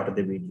next part of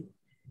the video.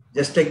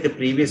 Just like the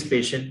previous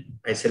patient,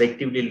 I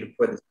selectively look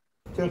for the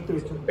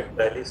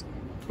pectoralis.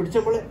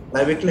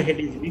 Clavicular head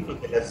is weak on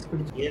the left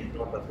side,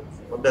 not on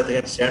the on the other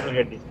hand, sternal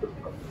head is good.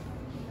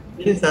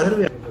 There is other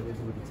way.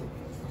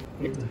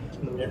 It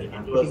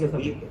was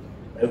weak.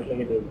 Clavicular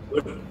head is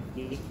good.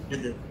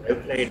 The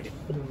clavicular head is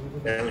good.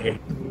 Sternal head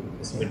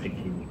is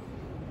symmetrically weak.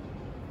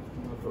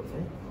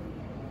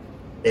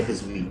 That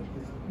is weak.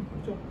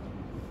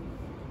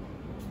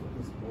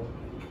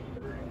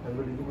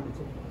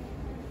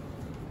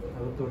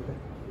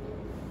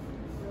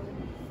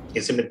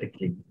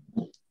 Asymmetrically.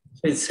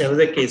 So it's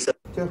another case of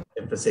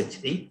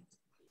FSHD.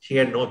 She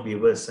had no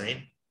Beaver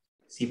sign.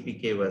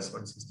 CPK was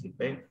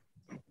 165.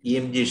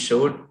 EMG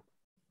showed.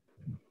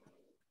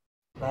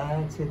 Sorry,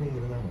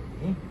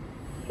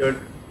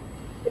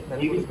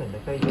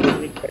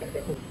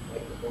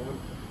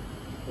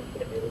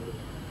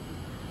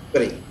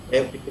 I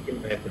have to put in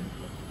my happen.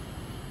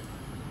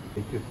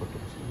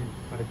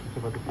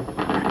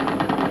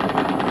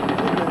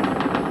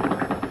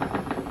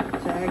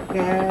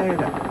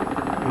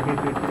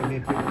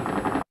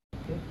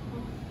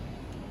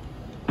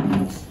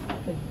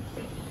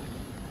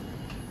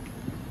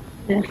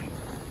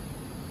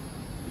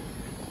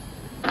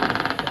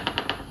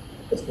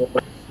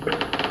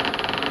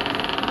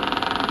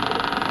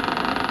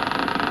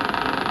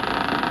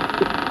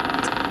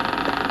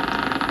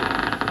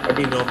 What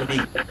do you normally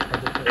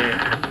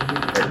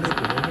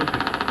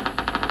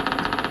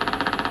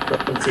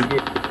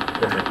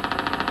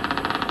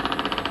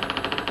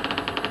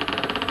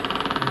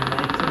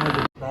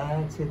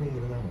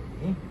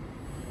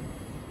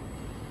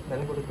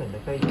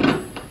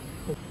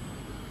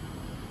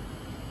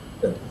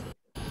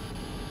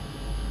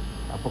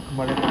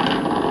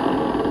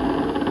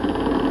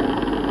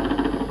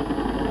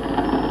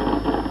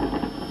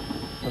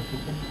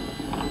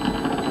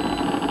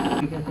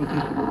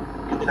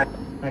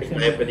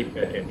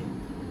pattern.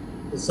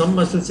 Some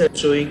muscles are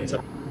showing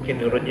some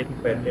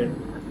neurogenic pattern.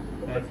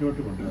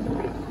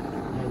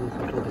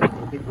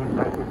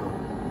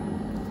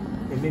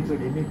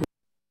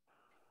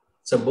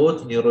 So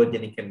both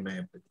neurogenic and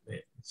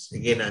myopathy.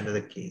 Again,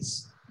 another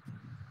case.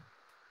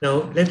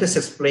 Now let us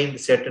explain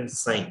certain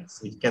signs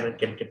which can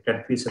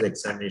confuse the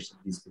examination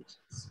of these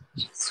patients.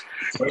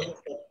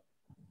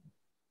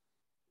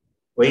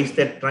 Why is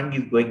that trunk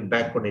is going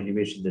back on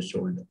elevation of the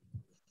shoulder?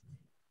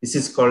 This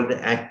is called the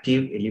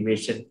active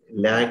elevation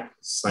lag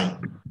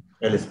sign.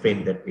 I'll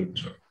explain that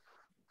later.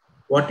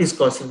 What is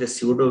causing the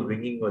pseudo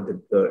winging or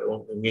the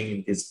winging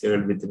in this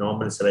girl with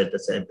normal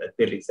serratus and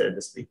appearing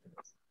serratus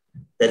weakness?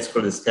 That's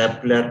called the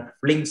scapular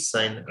fling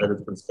sign or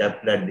the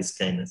scapular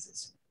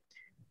dyskinesis.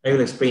 I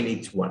will explain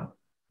each one.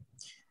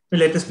 But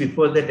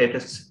before that, let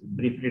us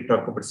briefly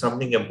talk about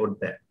something about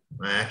that.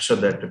 action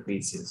of the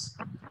trapezius.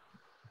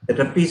 The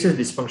trapezius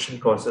dysfunction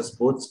causes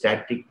both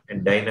static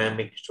and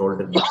dynamic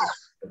shoulder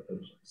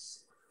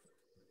muscles.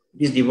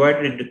 It is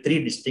divided into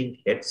three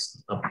distinct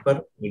heads,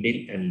 upper,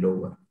 middle, and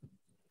lower.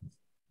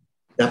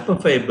 The upper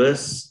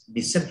fibers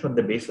descend from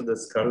the base of the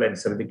skull and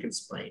cervical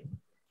spine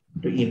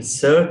to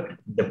insert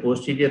the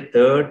posterior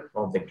third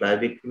of the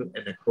clavicle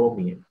and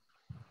acromion,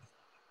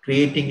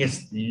 creating a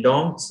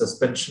long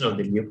suspension of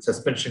the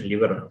suspension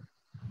lever arm,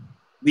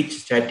 which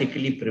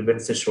statically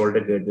prevents the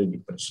shoulder girdle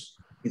depression.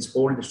 It's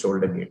hold the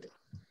shoulder girdle.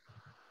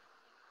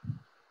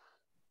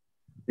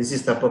 This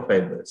is the upper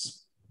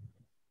fibers.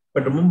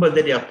 But remember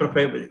that the upper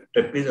fiber,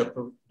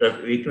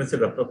 weakness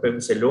of upper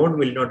fibers alone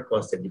will not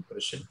cause the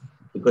depression,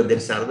 because there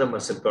is another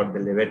muscle called the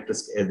levator,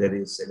 there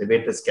is a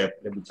levator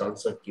scapula, which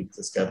also keeps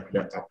the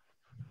scapula up.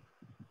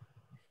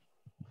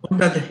 On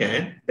the other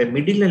hand, the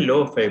middle and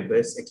lower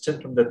fibers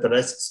extend from the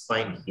thoracic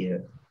spine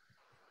here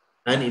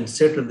and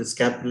insert on the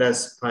scapular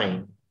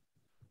spine,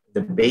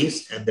 the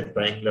base and the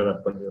triangular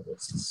upper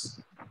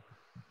neurosis.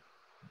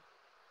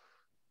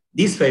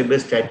 These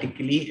fibers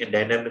statically and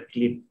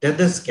dynamically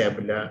tether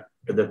scapula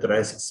to the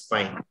thoracic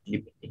spine,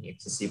 limiting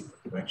excessive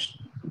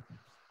contraction.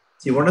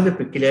 See, one of the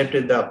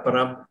peculiarities of the upper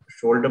arm,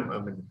 shoulder,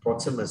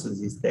 proximal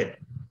muscles is that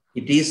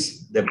it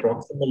is the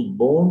proximal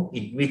bone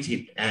in which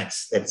it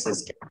acts, that's the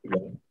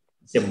scapula.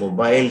 It's a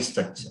mobile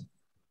structure.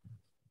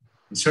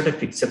 It's not a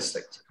fixed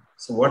structure.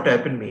 So what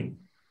happened means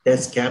the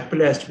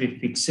scapula has to be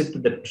fixed to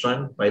the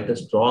trunk by the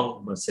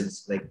strong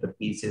muscles like the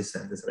trapezius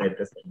and the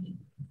serratus.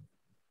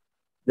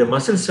 The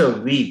muscles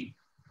are weak.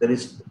 There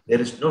is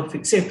no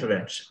fixator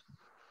action.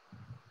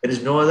 There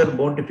is no other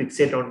bone to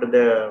fixate onto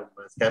the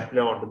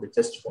scapula, onto the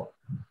chest wall.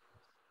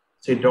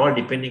 So it all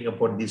depending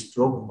upon these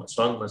strong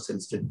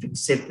muscles to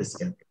fixate the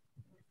scapula.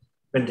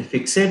 When the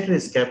fixation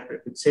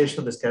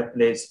of the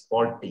scapula is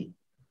faulty,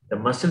 the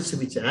muscles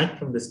which act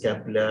from the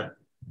scapula,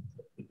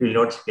 it will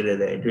not stay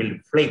there. It will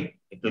flame.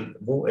 It will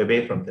move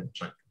away from the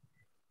trunk.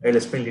 I will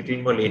explain a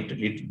little more later,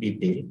 little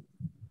detail.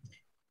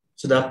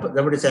 So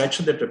the is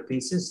action of the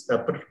trapezius. The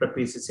upper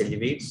trapezius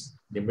elevates,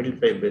 the middle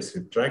fibers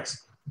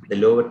retracts, the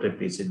lower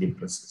trapezius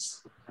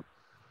depresses.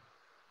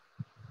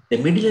 The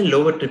middle and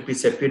lower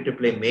trapezius appear to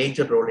play a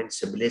major role in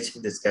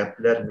stabilizing the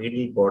scapular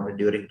medial border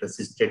during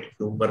resisted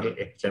humeral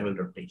external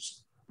rotation.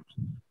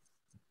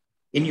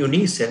 In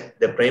unison,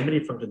 the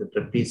primary function of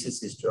the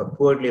trapezius is to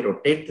upwardly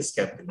rotate the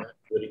scapula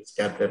during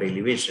scapular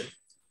elevation,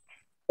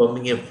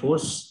 forming a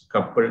force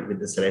coupled with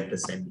the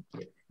serratus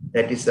anterior.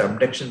 That is the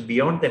abduction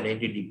beyond the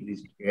 90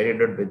 degrees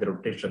carried out by the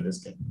rotation of the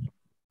scapula.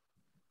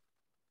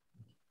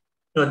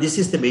 Now, this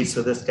is the base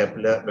of the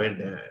scapula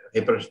when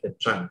hyperextend the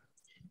trunk.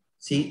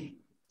 See,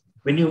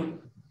 when you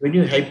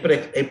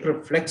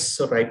hyperflex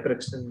or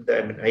hyperextend,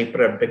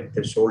 hyperabduct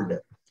the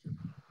shoulder,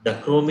 the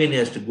acromion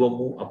has to go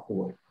move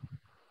upward.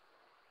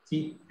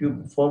 See,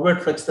 to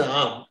forward flex the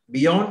arm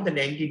beyond the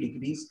 90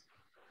 degrees,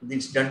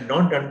 it's not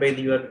done by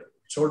your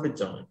shoulder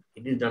joint.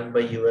 It is done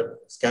by your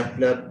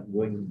scapular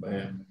going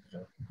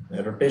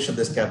rotation of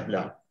the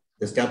scapula.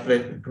 The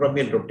scapular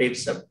acromion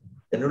rotates up.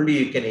 Then only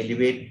you can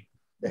elevate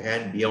the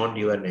hand beyond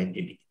your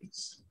 90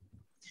 degrees.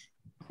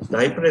 The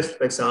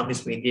hyperflex arm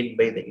is maintained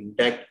by the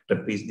intact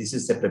trapezius. This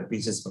is the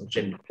trapezius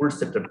function. It pulls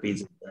the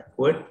trapezius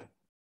backward.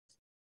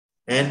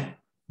 And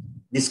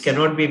this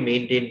cannot be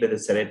maintained by the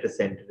serratus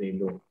anterior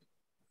alone,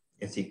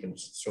 as you can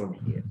shown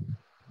here.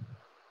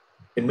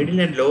 The middle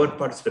and lower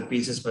parts of the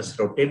trapezius must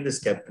rotate the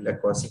scapula,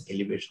 causing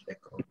elevation of the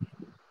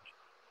acromion.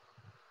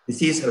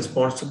 This is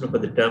responsible for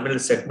the terminal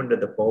segment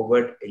of the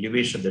forward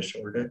elevation of the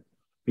shoulder,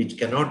 which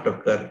cannot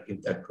occur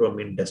if the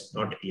acromion does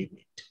not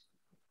elevate.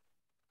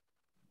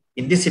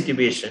 In this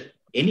situation,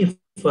 any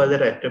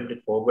further attempt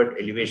at forward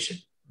elevation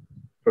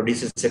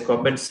produces a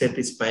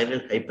compensatory spinal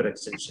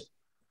hyperextension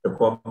to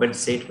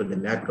compensate for the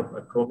lack of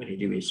acromion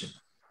elevation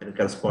and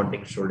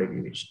corresponding shoulder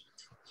elevation.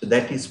 So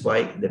that is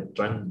why the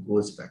trunk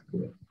goes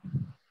backward.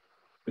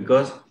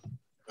 Because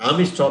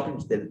arm is stopping,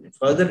 the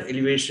further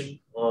elevation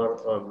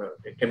or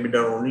it can be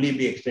done only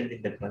by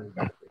extending the trunk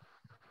backward.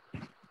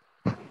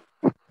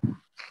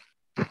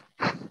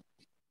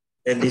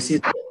 And this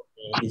is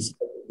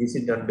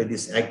done by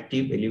this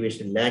active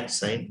elevation lag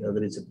sign.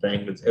 There is a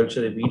triangle. I'll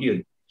show the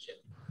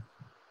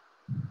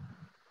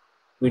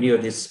video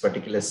of this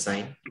particular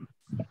sign.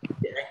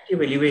 The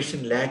active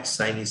elevation lag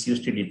sign is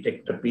used to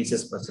detect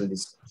trapezius muscle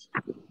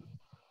dysfunction.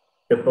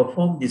 To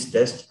perform this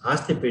test,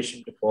 ask the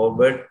patient to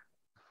forward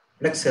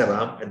flex her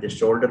arm and the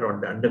shoulder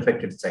on the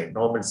unaffected side,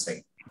 normal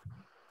side.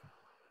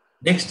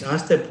 Next,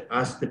 ask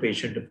the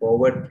patient to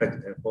forward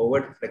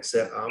flex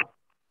her arm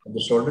and the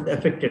shoulder on the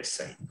affected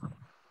side.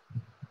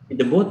 If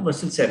the both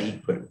muscles are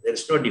equal, there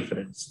is no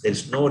difference. There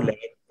is no lag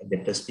and the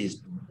test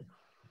is normal.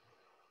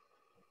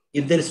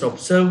 If there is an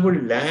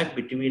observable lag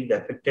between the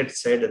affected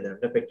side and the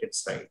unaffected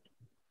side,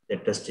 the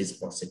test is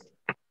positive.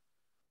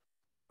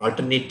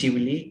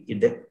 Alternatively, if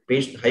the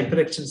patient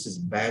hyperextends his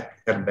back,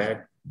 her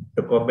back,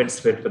 to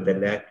compensate for the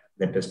lag,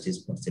 the test is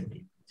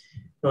positive.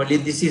 Only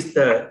this is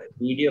the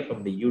video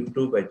from the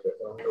YouTube I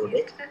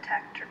downloaded. To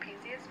detect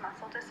trapezius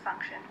muscle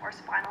dysfunction or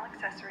spinal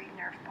accessory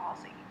nerve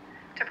palsy.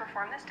 To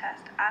perform this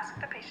test, ask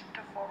the patient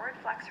to forward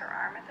flex her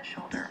arm at the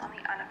shoulder on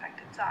the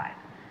unaffected side.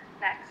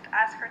 Next,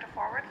 ask her to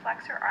forward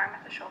flex her arm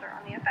at the shoulder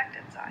on the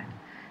affected side.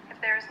 If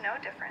there is no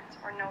difference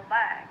or no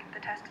lag, the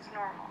test is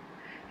normal.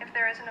 If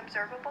there is an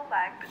observable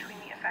lag between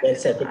the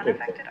affected and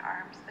unaffected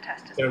arms, the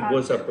test is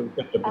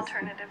positive.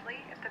 Alternatively,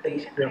 if the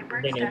patient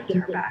hyperextends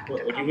her back to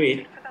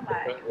compensate for the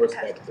lag, the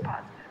test is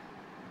positive.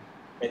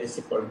 That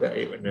is called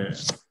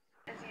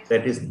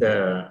that is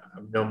the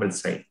abnormal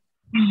side.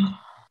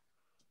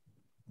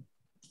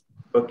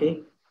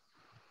 Okay.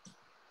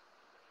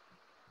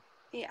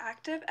 The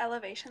active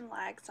elevation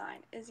lag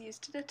sign is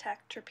used to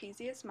detect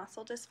trapezius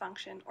muscle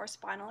dysfunction or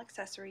spinal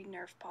accessory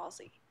nerve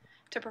palsy.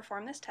 To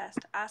perform this test,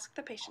 ask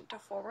the patient to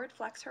forward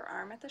flex her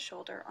arm at the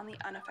shoulder on the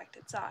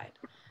unaffected side.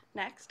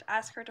 Next,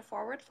 ask her to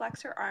forward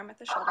flex her arm at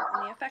the shoulder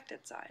on the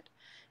affected side.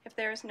 If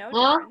there is no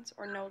difference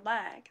or no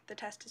lag, the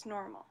test is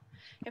normal.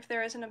 If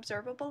there is an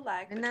observable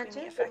lag between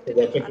the affected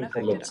and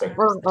unaffected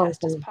arms, the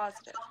test is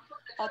positive.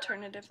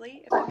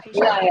 Alternatively, if the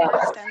patient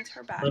extends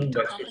her back to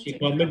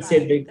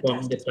compensate for the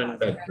lag, the test is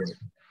positive.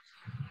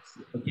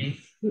 Okay.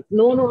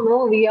 No.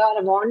 We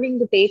are wanting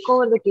to take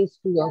over the case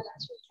to you.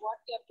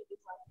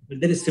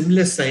 There is a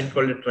similar sign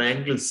called a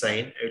triangle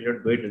sign. I will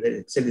not go into that.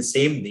 It's the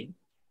same thing.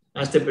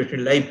 Ask the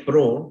patient lie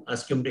prone,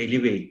 ask him to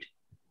elevate.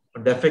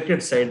 On the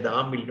affected side, the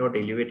arm will not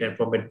elevate and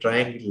form a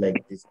triangle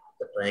like this,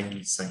 the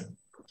triangle sign.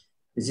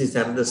 This is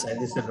another sign.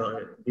 This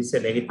is a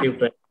negative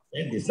triangle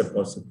sign. This is a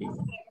positive.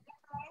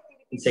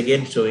 It's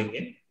again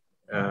showing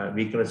a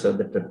weakness of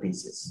the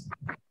trapezius.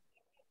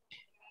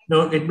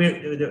 Now,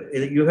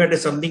 you had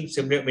something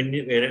similar when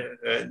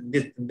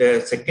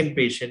the second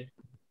patient.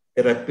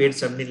 There appeared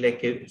something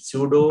like a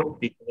pseudo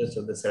weakness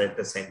of the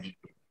serratus anterior.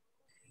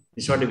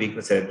 It's not a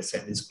weakness of the serratus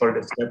anterior. It's called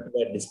a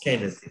scapular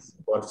dyskinesis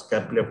or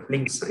scapular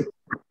fling sign.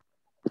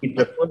 It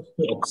refers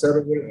to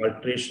observable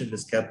alteration in the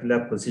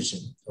scapular position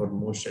or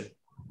motion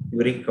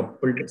during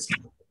coupled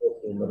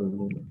scapulohumeral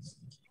movements.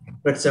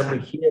 For example,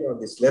 here on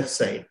this left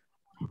side,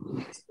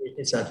 this patient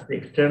is actually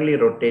externally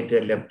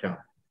rotated left arm.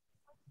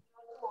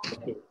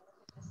 Okay.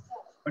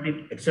 But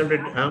if external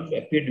arm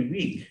appeared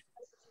weak,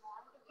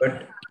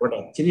 but what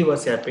actually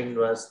was happening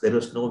was there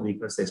was no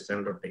weakness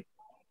external rotation.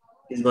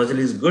 This muscle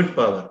is good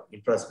power,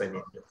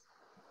 infraspinatus.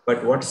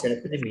 But what's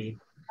happening is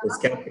the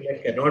scapula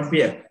cannot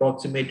be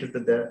approximated to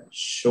the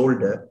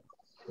shoulder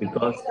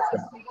because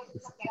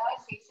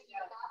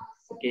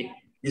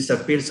this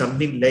appears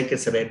something like a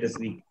serratus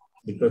weak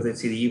because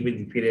it's even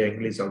inferior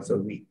angle is also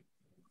weak.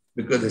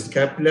 Because the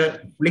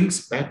scapula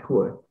flings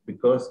backward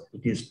because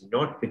it is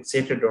not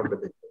fixated onto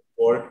the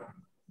wall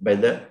by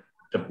the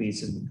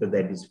trapezius because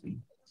that is weak.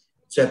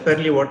 So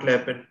apparently what will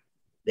happen,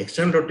 the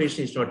external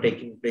rotation is not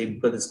taking place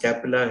because the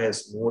scapula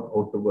has moved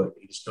outward.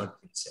 It is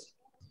not fixed.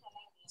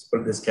 It's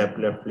called the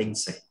scapular fling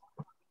sign.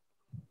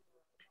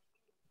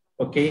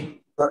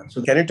 Okay.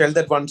 So can you tell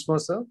that once more,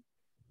 sir?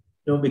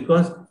 No,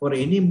 because for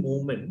any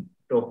movement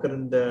to occur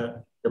in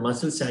the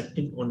muscles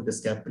acting on the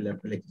scapula,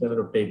 like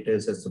external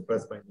rotators or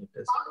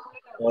supraspinatus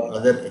or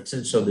other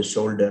extensions of the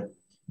shoulder,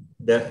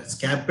 the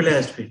scapula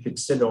has to be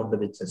fixed onto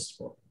the chest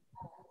wall.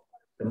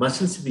 The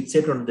muscles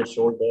fixated on the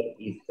shoulder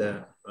is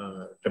the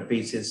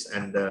trapezius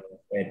and the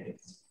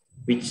hiatus,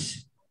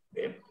 which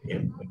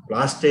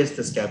plasters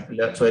the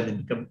scapula, so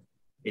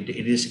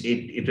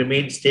it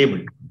remains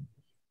stable.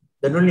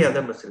 Then only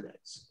other muscle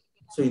acts.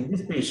 So in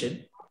this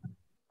patient,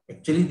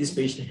 actually this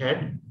patient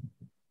had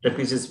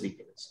trapezius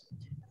weakness,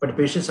 but the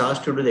patient is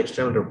asked to do the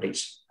external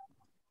rotation.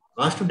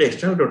 Asked to do the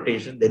external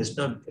rotation, there is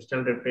no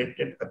external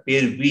rotation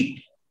appear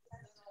weak,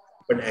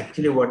 but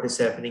actually what is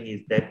happening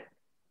is that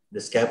the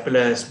scapula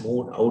has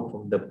moved out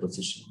from the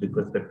position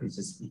because the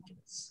trapezius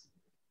weakness.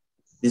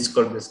 This is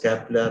called the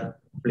scapular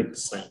flick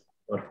sign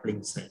or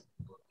fling sign.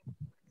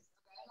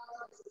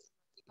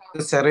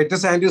 The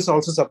serratus anterior is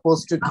also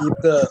supposed to keep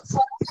the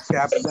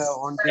scapula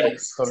on the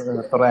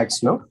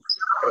thorax, no?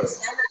 But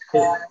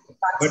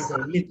the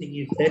only thing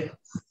is that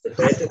the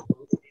serratus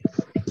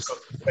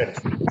but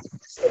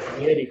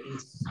here it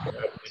is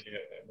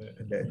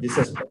this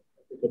is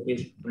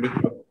keeping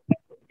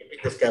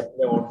the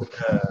scapula onto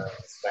the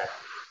back.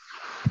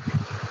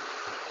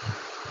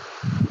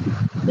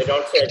 That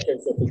also acts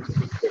as a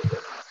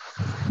fixator.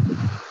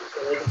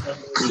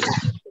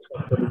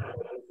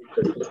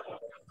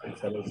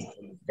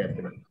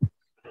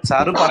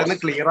 Saru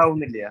പറയുന്നത് clear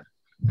ആവുന്നില്ല.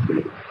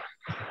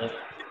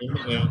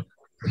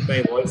 My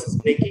voice is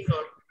breaking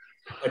or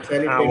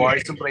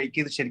voice break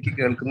ചെയ്ത് ശരിക്കും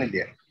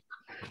കേൾക്കുന്നില്ല.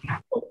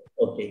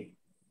 Okay.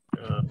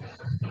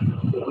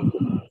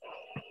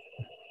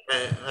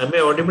 Am I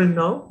audible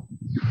now?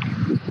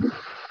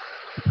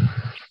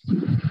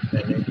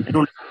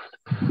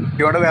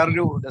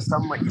 There's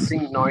some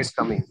hissing noise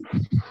coming.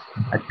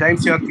 At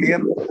times you are clear,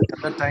 at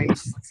other times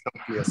it's not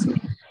clear, sir.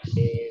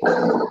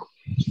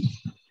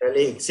 Shall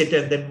I exit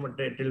and then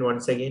tell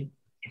once again?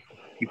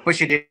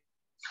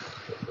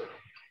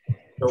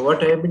 So what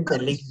I have been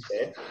telling is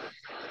that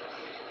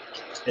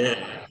If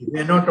you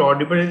are not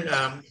audible,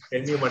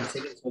 tell me 1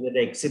 second so that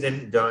I exit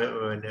and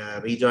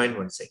rejoin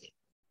 1 second.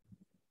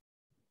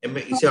 Am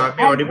I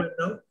audible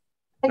now?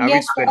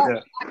 Yes,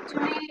 actually,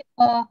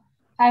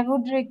 I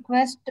would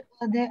request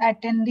the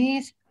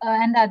attendees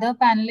and other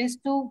panelists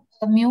to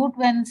mute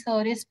when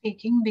sir is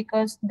speaking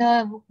because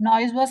the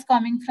noise was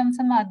coming from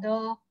some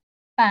other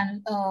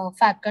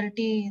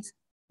faculties,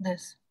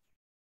 this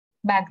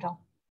background.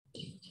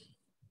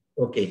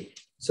 Okay,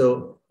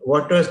 so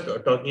what I was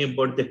talking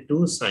about the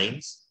two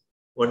signs,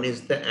 one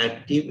is the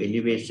active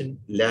elevation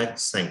lag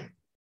sign.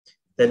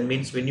 That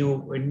means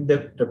when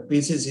the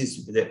trapezius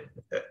is,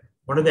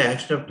 one of the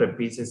action of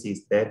trapezius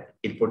is that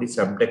it produces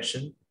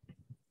abduction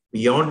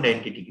beyond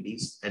 90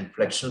 degrees and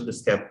flexion of the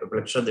scapula,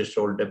 flexion of the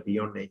shoulder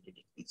beyond 90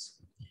 degrees.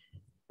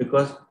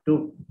 Because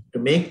to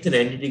make the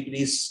 90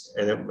 degrees,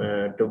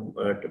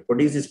 to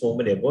produce this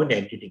movement above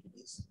 90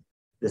 degrees,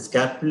 the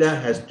scapula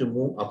has to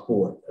move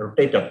upward,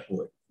 rotate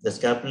upward. The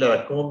scapular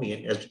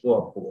acromion has to go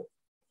upward.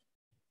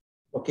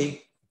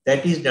 Okay,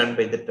 that is done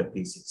by the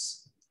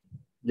trapezius.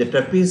 The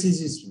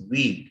trapezius is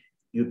weak.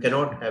 You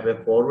cannot have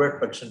a forward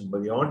flexion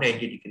beyond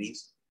 90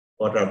 degrees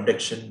or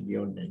abduction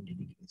beyond 90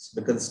 degrees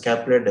because the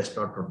scapula does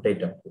not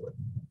rotate upward.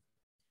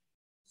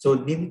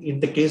 So in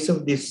the case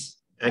of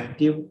this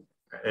active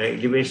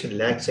elevation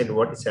lag sign,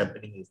 what is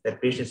happening is that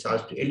patient is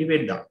asked to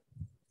elevate down.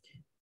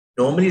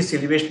 Normally, this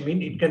elevation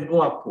means it can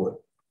go upward.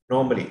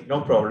 Normally,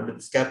 no problem, but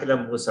the scapula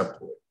moves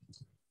upward.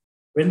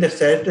 When the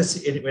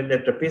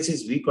trapezius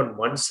is weak on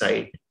one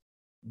side,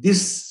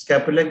 this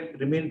scapula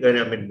remains,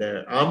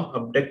 the arm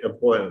abduct,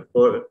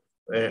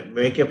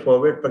 make a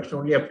forward flexion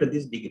only up to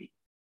this degree.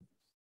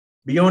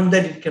 Beyond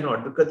that, it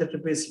cannot because the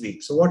trapezius is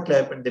weak. So what will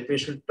happen? The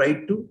patient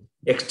try to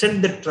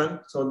extend the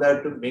trunk so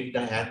that to make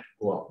the hand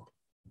go up.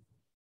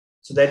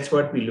 So that's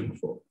what we look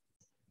for.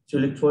 So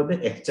look for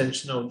the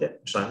extension of the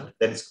trunk.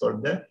 That is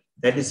called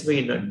that is why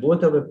in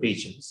both our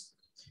patients,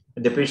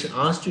 when the patient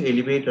asks to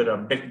elevate or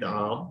abduct the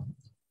arm,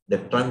 the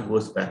trunk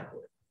goes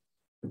backward.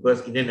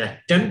 Because in an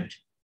attempt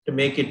to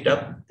make it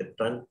up, the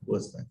trunk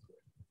goes backward.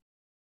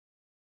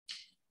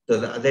 So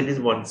that is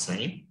one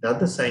sign. The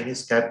other sign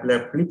is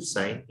scapular flip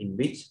sign, in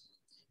which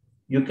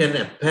you can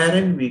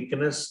apparent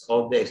weakness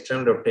of the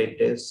external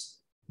rotators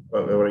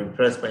or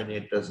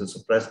infraspinators or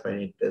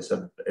supraspinators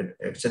or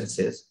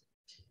extensors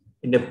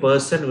in a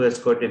person who has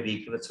got a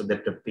weakness of the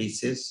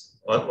trapezius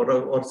or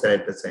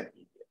serratus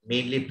anterior,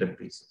 mainly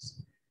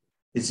trapezius.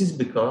 This is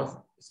because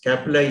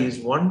scapula is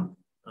one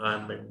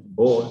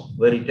bone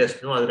where it has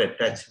no other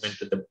attachment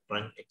to the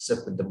trunk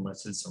except with the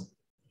muscles only.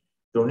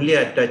 The only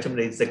attachment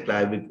is the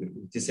clavicle,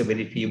 which is a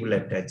very feeble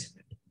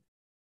attachment.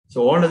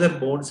 So all other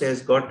bones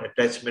has got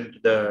attachment to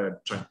the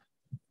trunk.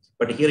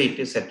 But here it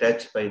is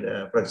attached by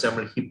the, for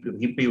example, hip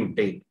you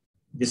take,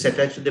 it is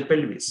attached to the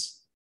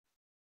pelvis.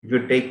 If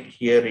you take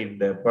here in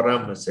the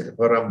forearm muscle,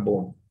 forearm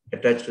bone,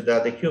 attached to the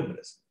other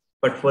humerus.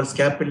 But for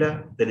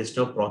scapula, there is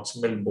no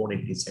proximal bone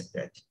it is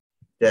attached.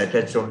 They are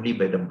attached only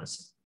by the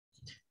muscle.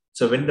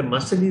 So when the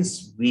muscle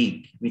is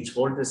weak, which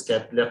holds the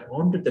scapula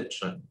onto the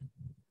trunk,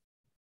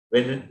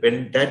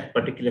 when that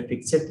particular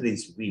fixator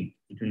is weak,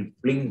 it will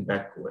fling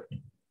backward.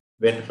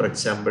 When, for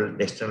example,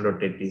 the external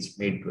rotator is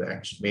made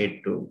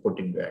to put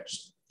into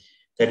action.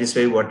 That is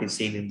why what is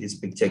seen in this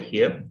picture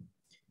here.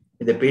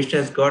 The patient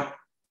has got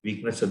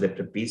weakness of the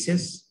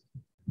trapezius,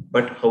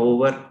 but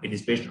however, when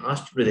this patient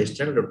asked to do the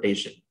external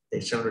rotation, the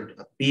external rotator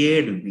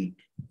appeared weak,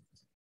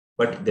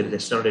 but the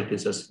external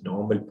rotator was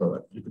normal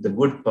power, the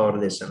good power of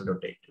the external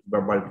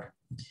rotator.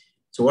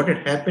 So what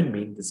had happened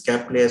means the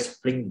scapula is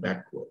flipped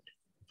backward.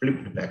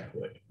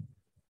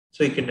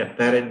 So you can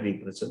apparent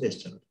weakness of the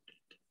external rotator.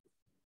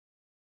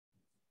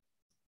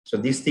 So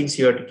these things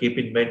you have to keep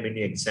in mind when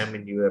you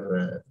examine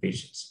your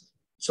patients.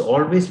 So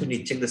always when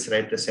you check the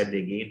serratus side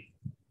again,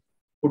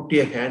 put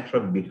your hand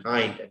from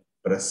behind and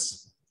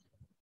press.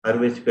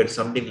 Otherwise, you get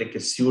something like a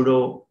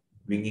pseudo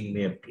winging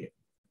may appear.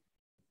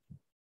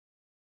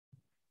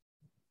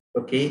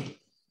 Okay.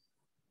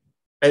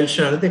 I'll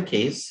show another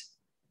case.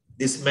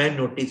 This man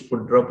noticed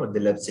foot drop on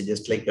the left side,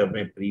 just like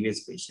my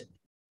previous patient.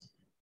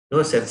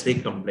 No sensory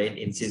complaint,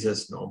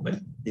 incisors normal.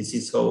 This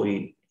is how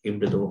he came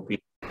to the OP.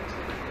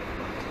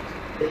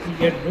 He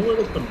had no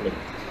other complaint.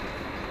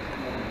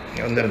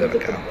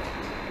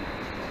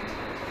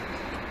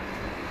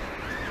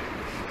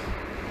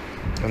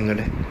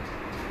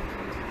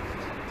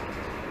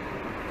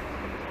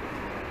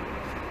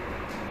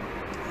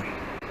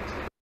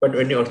 But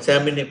when you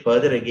examine it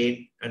further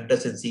again,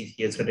 Anderson sees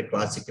he has got a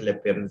classical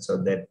appearance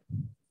of that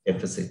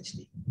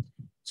FSHD.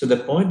 So the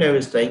point I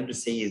was trying to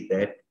say is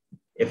that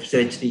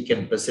FSHD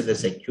can present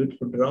as acute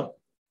foot drop.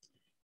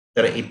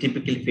 There are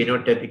atypical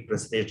phenotypic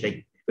presentations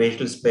like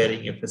facial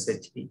sparing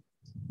FSHD.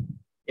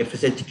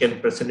 FSHD can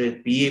present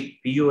with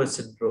POS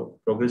syndrome,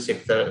 progressive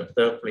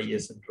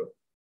extraplegia syndrome,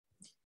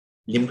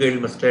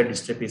 limboidal muscular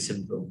dystrophy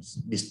syndromes,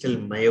 distal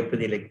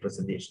myopathy-like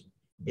presentation,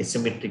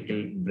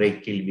 asymmetrical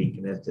brachial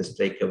weakness, just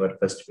like our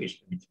first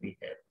patient which we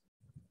had.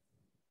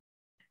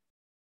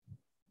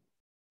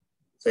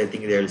 So I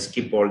think they will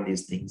skip all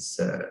these things.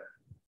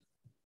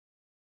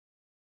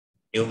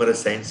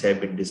 numerous signs have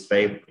been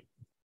described,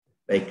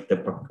 like the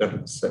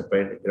pucker,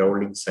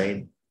 growling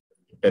sign,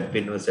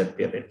 tendinous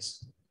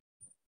appearance.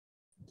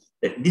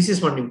 This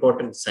is one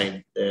important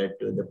sign that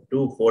the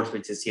two folds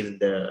which is seen in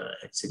the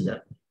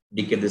axilla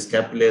indicate the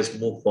scapula has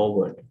moved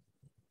forward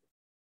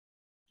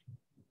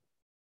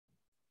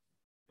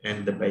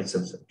and the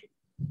biceps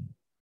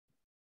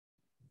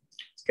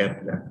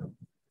scapula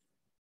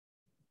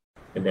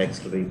and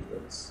axillary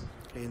folds.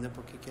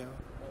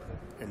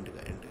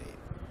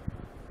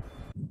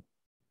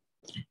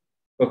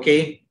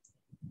 Okay,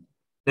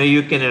 now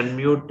you can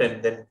unmute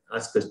and then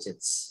ask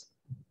questions.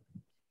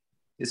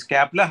 The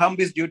scapular hump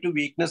is due to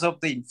weakness of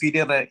the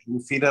inferior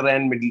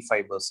and middle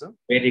fibers. Sir.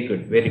 Very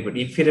good, very good.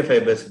 Inferior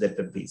fibers of the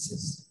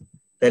trapezius.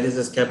 That is,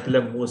 the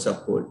scapula moves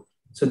upward.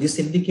 So this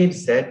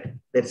indicates that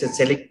there's a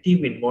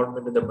selective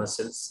involvement of the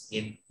muscles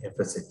in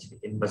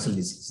FSH, in muscle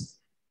disease.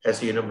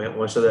 As you know,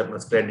 most of the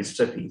muscular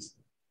dystrophies,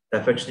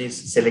 the affection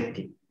is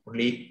selective.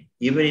 Only,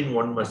 even in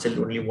one muscle,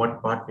 only one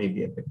part may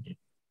be affected.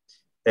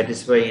 That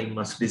is why in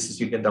muscle disease,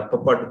 you can, the upper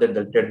part of the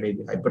deltoid may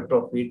be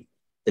hypertrophied,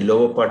 the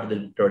lower part of the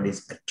deltoid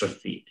is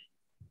atrophied.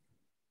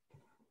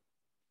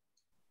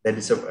 That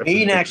is a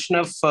main action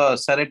of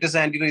serratus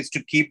anterior is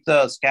to keep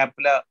the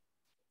scapula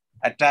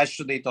attached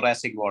to the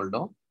thoracic wall,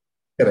 no?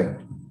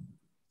 Correct.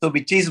 So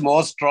which is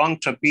more strong,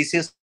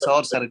 trapezius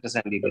or serratus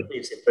anterior?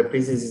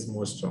 Trapezius is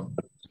more strong.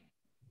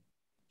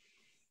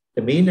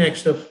 The main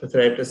action of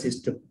serratus is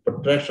to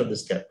protraction of the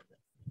scapula.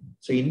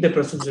 So in the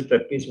presence of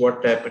trapezius,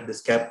 what happened? The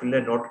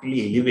scapula not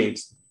only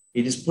elevates,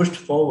 it is pushed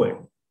forward.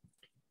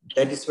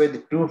 That is why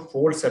the two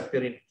folds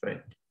appear in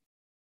front.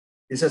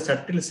 These are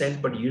subtle signs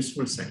but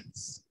useful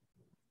signs.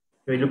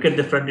 When you look at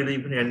the front,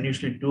 even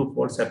unusually two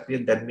folds appear,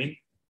 that means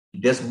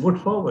it has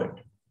moved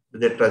forward.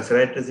 The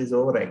serratus is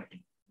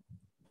overacting.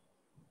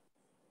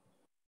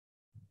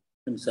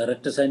 In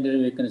serratus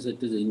anterior weakness,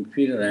 it is the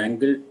inferior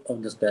angle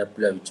of the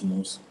scapula which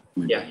moves.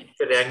 Yeah,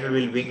 inferior angle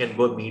will wing and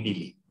go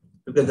medially.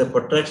 Because the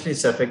protraction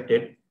is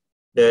affected,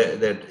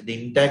 the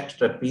intact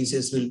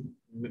trapezius will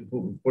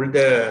pull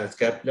the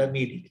scapula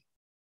medially.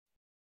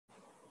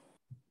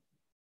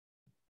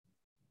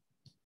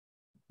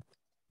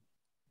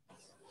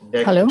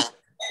 Hello.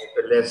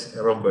 Less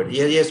rhomboid.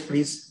 Yes,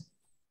 please.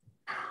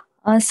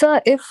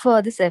 Sir, if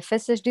this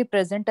FSHD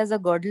present as a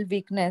girdle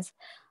weakness,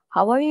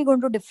 how are you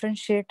going to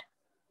differentiate?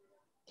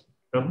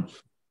 From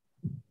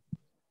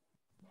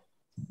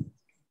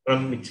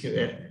which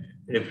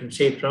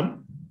differentiate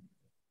from?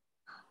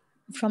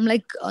 From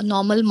like a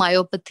normal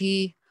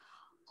myopathy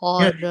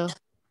or... Yeah,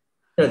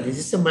 this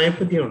is a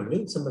myopathy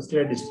only. It's a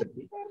muscular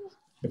dystrophy.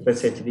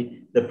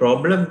 FSHD. The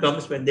problem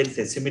comes when there is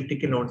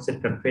asymmetrical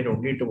onset confined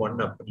only to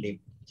one upper limb.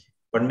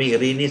 One may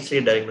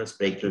erroneously diagnose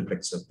brachial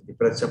plexopathy.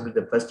 For example,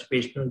 the first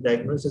patient was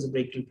diagnosed as a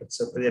brachial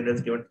plexopathy and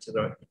was given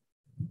steroid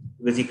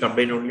because he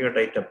complained only on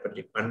right upper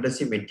limb. Unless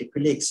he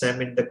meticulously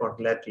examine the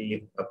contralateral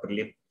limb, upper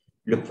limb,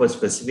 look for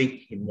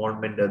specific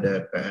involvement of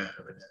the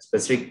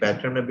specific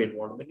pattern of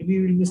involvement, we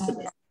will miss the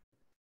patient.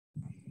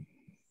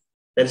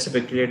 That is a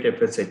peculiar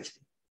FSHD.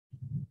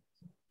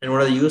 And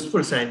one of the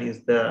useful signs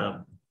is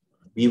the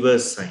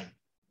Weaver's sign.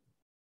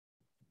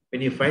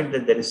 When you find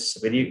that there is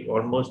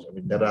almost,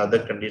 there are other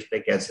conditions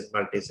like acid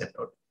maltase and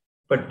all,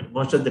 but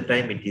most of the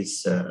time it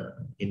is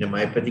in a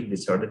myopathic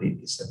disorder,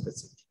 it is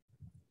FSHD.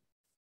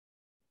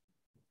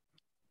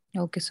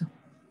 Okay, sir.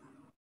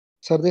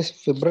 Sir, this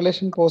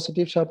fibrillation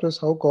positive chapters,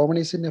 how common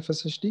is in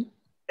FSHD?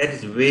 That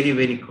is very,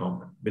 very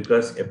common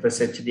because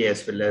FSHD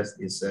as well as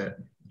this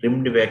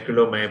rimmed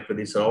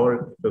vasculomyopathy, all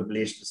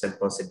fibrillations and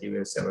positive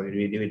are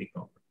very, very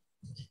common.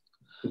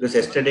 Because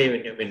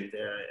yesterday,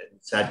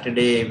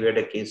 Saturday, we had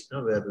a case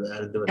where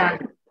there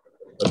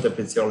was the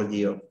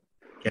physiology of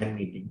CAN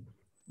meeting.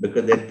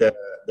 Because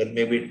then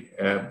maybe,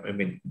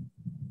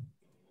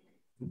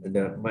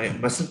 my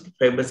muscle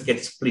fibers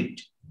get split.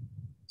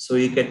 So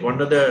you get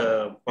one of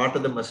the part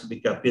of the muscle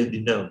appears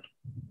denerved.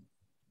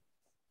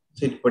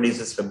 So it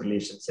produces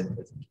fibrillations and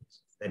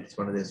fasciculations. That is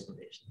one of the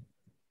explanations.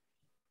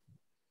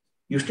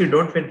 Usually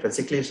don't find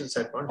fasciculations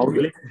are common.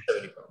 Fibrillations are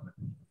very common.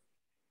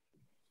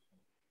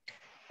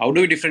 How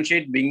do we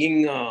differentiate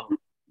winging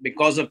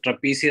because of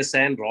trapezius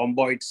and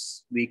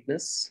rhomboids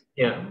weakness?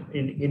 Yeah,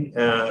 in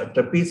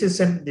trapezius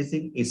and this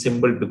thing is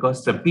simple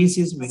because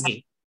trapezius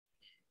winging,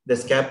 the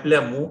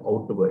scapula move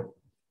outward.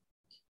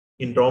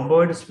 In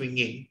rhomboid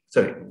swinging,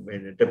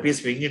 when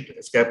trapezius swinging,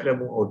 scapula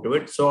move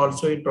outward. So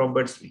also in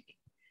rhomboid swinging.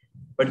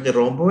 But in the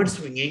rhomboid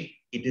swinging,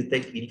 it is the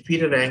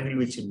inferior angle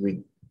which will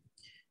wing.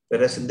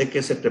 Whereas in the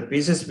case of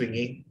trapezius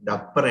swinging, the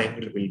upper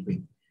angle will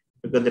wing.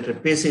 Because the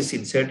trapezius is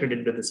inserted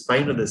into the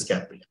spine of the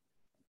scapula.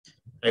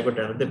 I got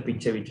another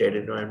picture which I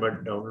didn't know. I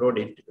might download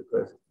it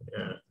because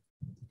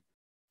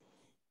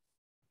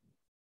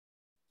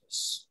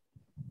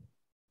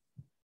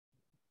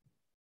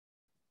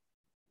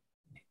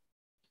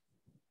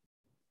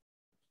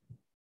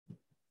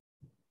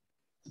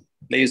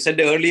like you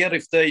said earlier,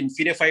 if the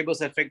inferior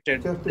fibers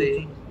affected,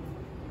 the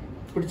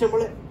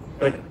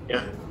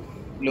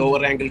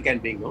lower angle can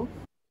be, no?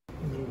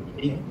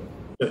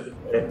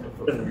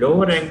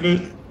 Lower angle,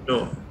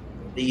 no.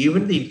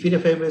 Even the inferior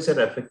fibers are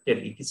affected.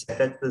 It is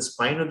attached to the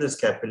spine of the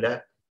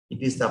scapula.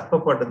 It is the upper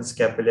part of the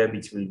scapula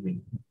which will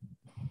wing.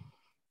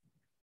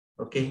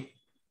 Okay.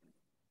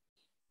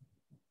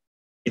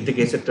 In the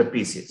case of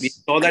trapezius. We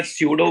saw that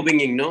pseudo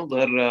winging, no?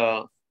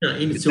 Where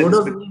in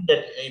pseudo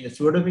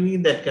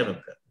winging that can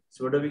occur.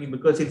 Pseudo winging,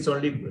 because it's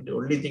only the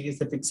only thing is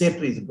the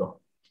fixator is gone.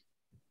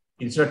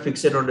 It's not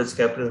fixated on the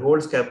scapula. The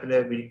whole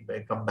scapula will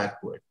come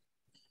backward.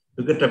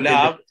 Look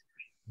at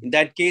in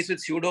that case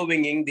with pseudo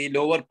winging, the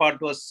lower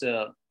part was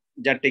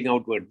jutting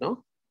outward,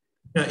 no?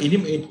 No,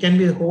 it can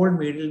be the whole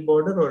medial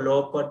border or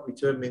lower part,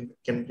 whichever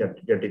can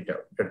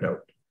jut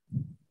out.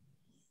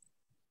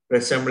 For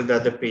example, the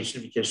other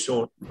patient which has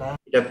shown,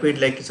 it appeared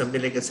like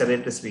something like a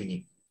serratus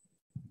winging.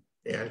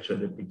 I'll show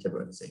the picture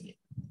once again.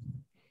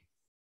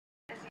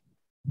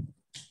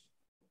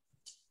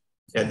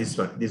 Yeah, this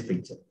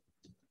picture.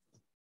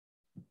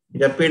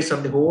 It appears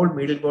from the whole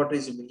middle border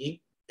is winging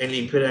and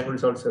inferior angle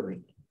is also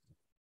winging.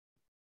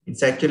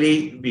 It's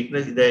actually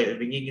weakness. The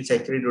winging is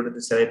actually due to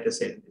the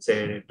serratus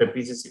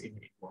trapezius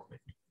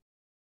movement.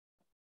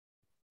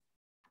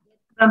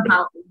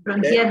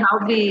 From here, how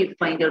we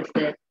find out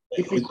that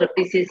this is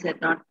trapezius and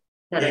not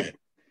serratus?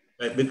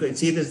 Yeah. Because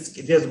see this,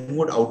 it has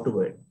moved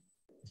outward.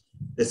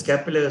 The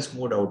scapula has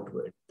moved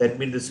outward. That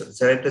means the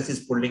serratus is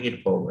pulling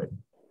it forward.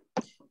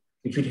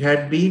 If it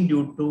had been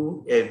due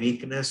to a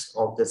weakness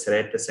of the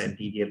serratus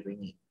anterior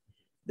winging,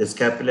 the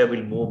scapula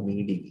will move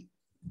medially.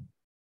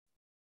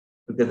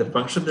 Because the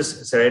function of the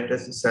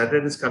serratus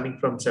is coming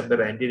from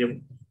somewhere anterior.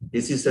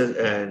 This is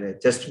a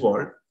chest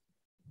wall.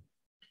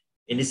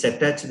 And it's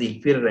attached to the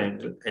inferior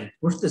angle and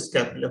push the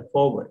scapula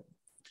forward.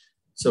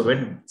 So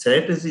when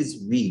serratus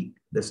is weak,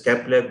 the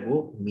scapula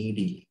go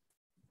medially.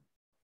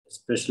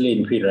 Especially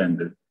inferior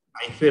angle.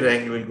 Inferior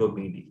angle will go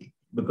medially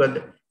because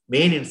the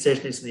main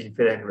insertion is in the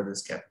inferior angle of the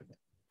scapula.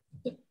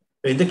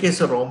 In the case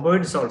of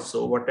rhomboids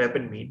also, what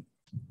happened means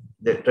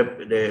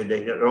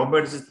the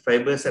rhomboids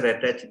fibers are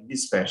attached in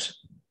this fashion.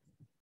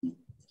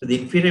 So the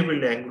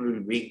inferior angle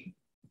will wing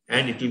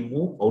and it will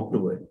move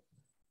outward.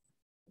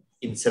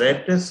 In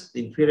serratus,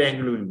 the inferior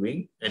angle will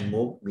wing and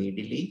move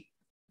medially.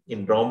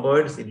 In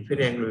rhomboids, the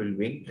inferior angle will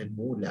wing and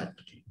move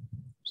laterally.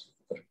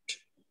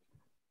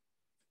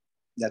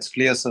 That's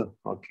clear, sir.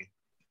 Okay.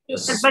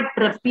 Yes. But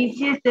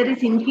trapezius, there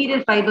is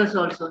inferior fibers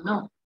also,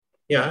 no?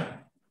 Yeah.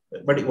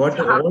 But what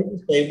all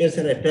these fibers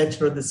are attached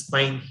to the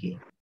spine here.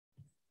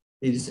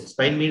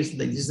 Spine means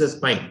this is the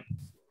spine,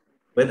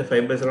 where the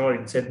fibers are all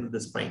inside into the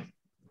spine.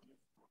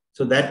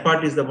 So that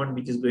part is the one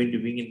which is going to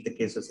wing in the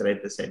case of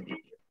serratus anterior.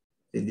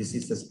 This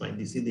is the spine.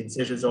 This is the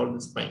insertion is all in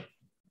the spine.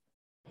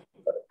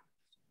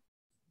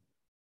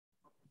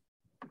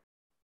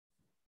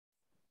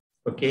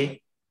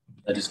 Okay.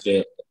 That is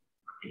clear.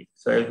 Okay.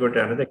 So I'll go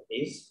to another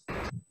case.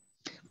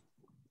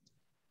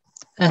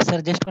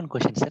 Sir, just one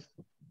question, sir.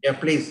 Yeah,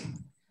 please.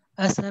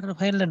 Sir,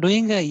 while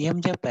doing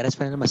EMG of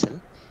paraspinal muscle,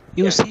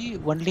 you see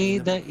only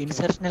the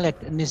insertional,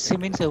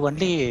 means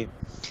only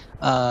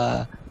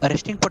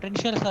resting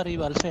potentials, or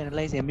you also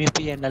analyze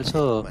MEP and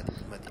also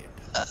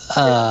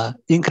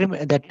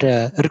increment that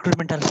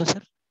recruitment also,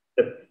 sir?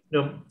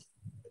 No,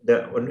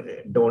 the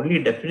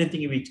only definite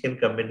thing which can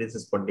come in is a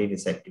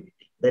spontaneous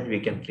activity that we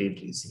can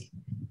clearly see.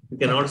 You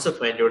can also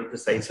find out the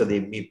size of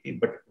the MEP,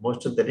 but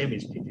most of the time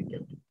it's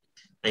difficult.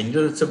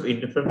 Interference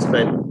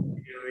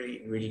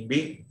will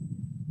be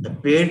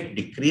appeared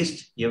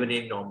decreased even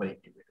in normal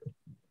individual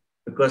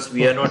because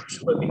we are not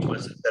sure which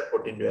muscles are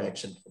put into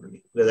action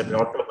fully. Because a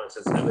lot of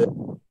muscles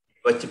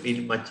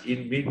much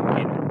in the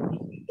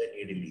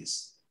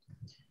release.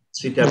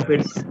 So it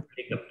appears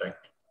fully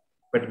contract,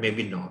 but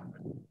maybe not.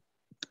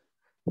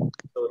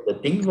 So the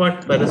thing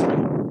what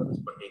corresponds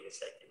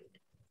spontaneous activity.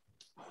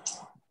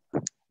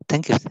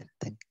 Thank you, sir.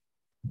 Thank you.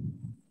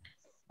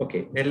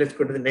 Okay, now let's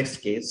go to the next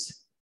case.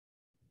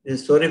 This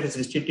is the story of a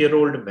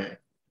 62-year-old man.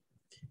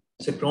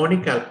 It's a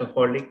chronic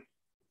alcoholic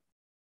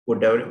who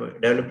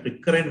developed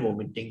recurrent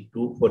vomiting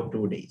for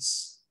 2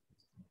 days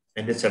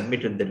and is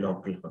admitted in the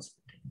local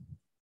hospital.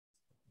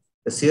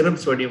 The serum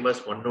sodium was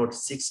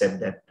 106 at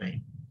that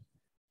time,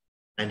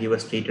 and he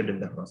was treated in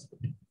the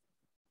hospital.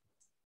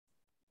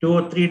 2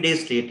 or 3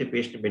 days later,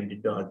 patient went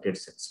into altered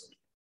sensory.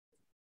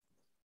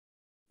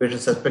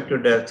 Patient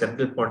suspected to have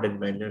central pond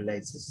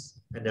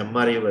myelinolysis, and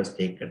MRI was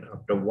taken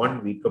after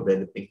 1 week of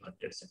developing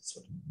altered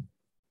sensory.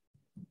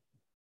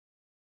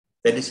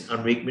 That is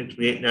on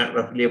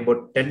roughly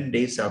about 10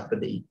 days after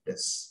the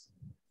ictus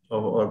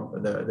or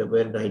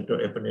when the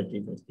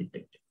epinephrine was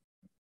detected.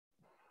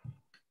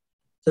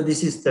 So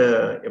this is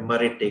the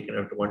MRI taken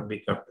after 1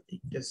 week after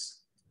the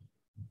ictus.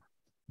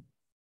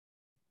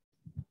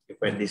 You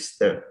find this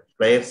the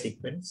flyer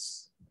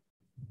sequence.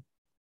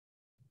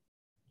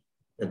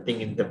 Nothing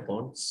in the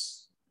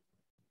ponds.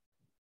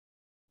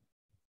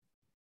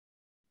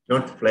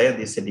 Not the flyer,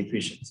 this is a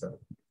diffusion, sorry.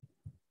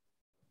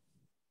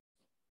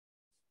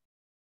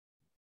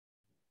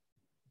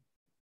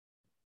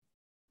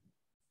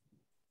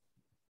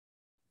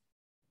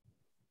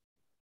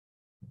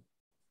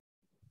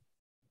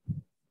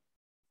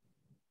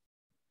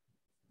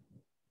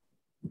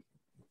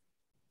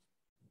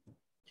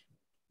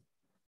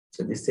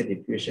 So this is the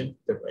diffusion.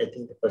 I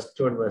think the first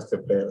one was the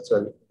prior.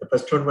 Sorry, the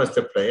first one was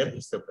the prior.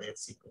 This is the prior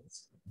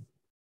sequence.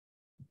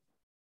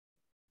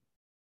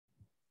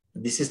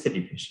 This is the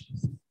diffusion.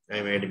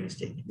 I made a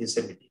mistake. This is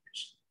the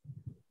diffusion.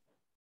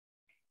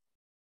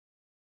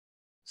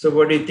 So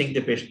what do you think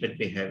the patient might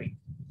be having?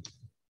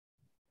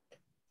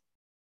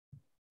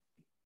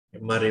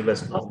 MRI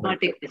was normal.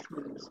 Osmotic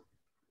dysfunction.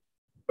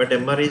 But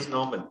MRI is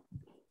normal.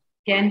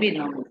 Can be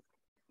normal.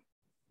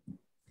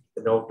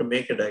 How to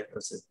make a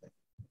diagnosis?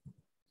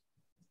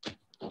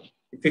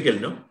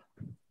 Difficult, no?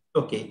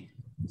 Okay.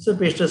 So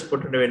patient was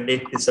put on a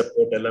ventilator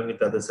support along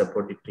with other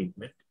supportive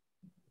treatment.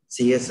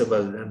 CS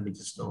was done, which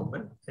is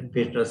normal, and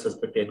patient was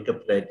suspected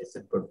encephalitis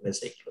and put on a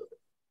cyclodone.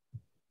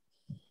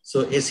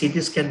 So a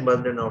CT scan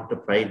was done after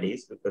 5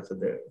 days because of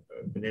the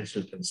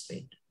financial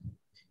constraint.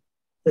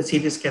 The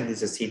CT scan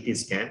is a CT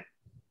scan.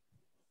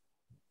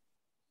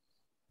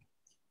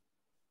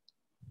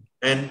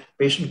 And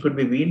patient could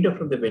be weaned off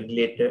from the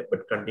ventilator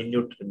but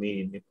continued to remain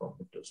in a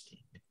comatose state.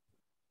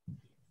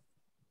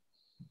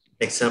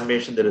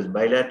 Examination, there is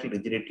bilateral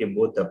rigidity of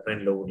both upper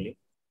and lower limb.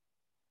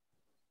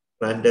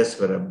 Plantas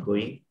were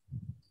upgoing.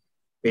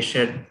 The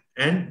patient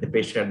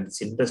had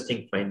this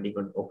interesting finding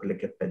on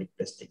oculocephalic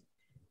testing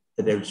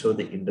that I will show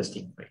the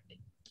interesting finding.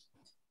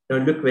 Now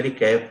look very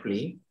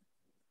carefully.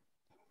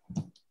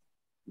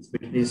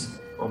 Between these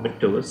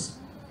comatose,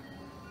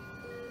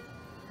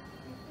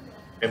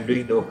 I'm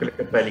doing the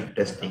oculocephalic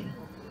testing.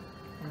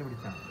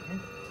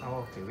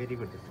 Okay, very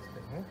good.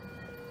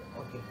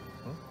 Okay.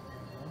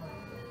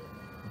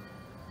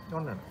 No.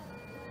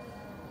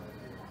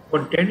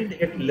 On turning the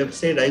head to left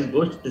side, eyes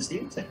goes to the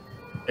same side.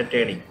 And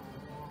turning.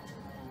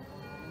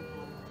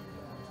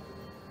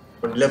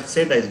 On left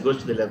side, eyes goes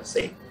to the left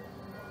side.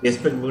 We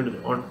expect moving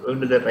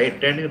to the right,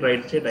 turning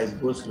right side, eyes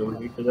goes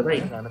slowly to the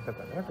right.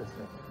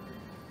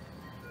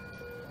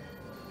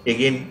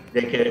 Again,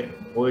 like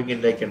moving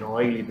in like an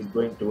oil, it is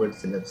going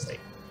towards the left side.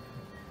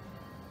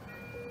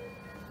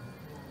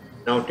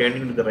 Now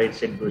turning to the right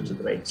side, goes to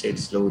the right side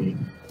slowly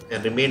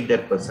and remain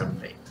there for some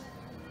time.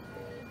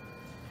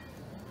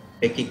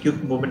 Making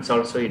quick movements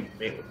also, it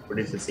may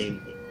produce the same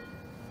thing.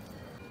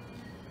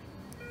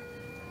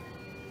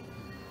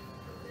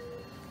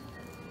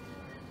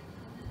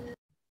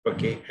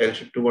 Okay, I'll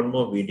show you one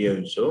more video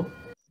also.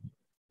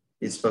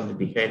 This from the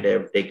behind, I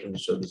have taken to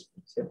show this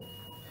picture.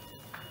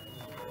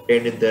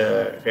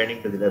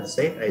 Turning to the left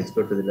side, eyes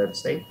go to the left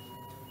side.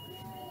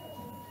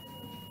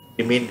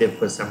 Remain there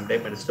for some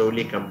time and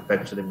slowly come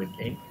back to the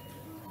midline.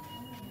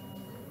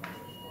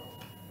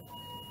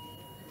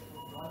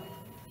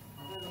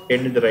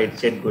 Turn to the right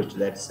side, goes to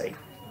that side.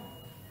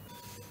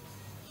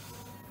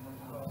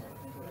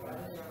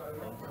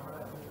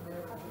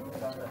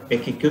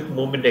 Make a quick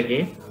movement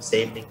again,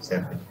 same thing is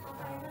happening.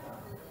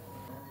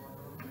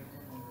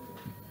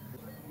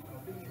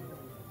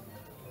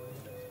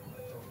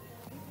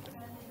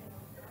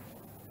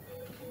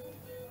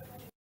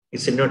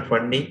 Is it not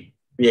funny?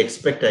 We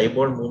expect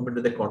eyeball movement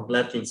to the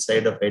contralateral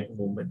side of head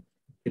movement.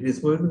 It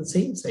is moving to the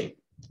same side.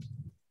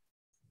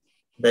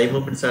 The eye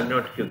movements are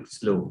not quick,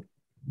 slow.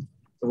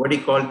 So what do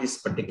you call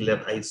this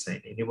particular eye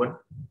sign? Anyone?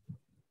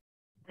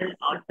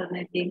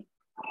 Alternating.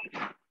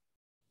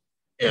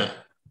 Yeah.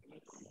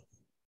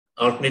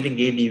 Alternating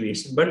gaze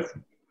deviation, but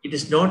it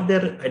is not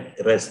there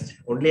at rest.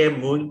 Only I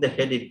am moving the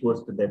head, it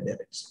goes to that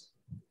direction.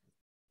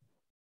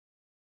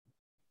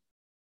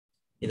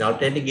 In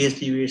alternating gaze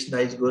deviation,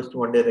 eyes goes to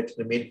one direction,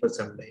 remain for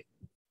some time.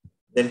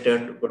 Then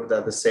turn to go to the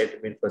other side,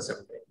 remain for some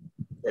time.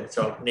 That's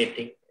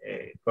alternating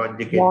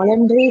conjugate.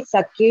 Voluntary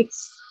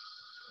circuits.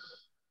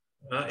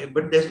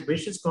 But there's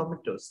vicious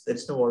comatose.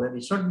 That's no voluntary.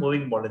 It's not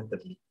moving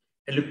voluntarily.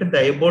 And look at the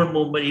eyeball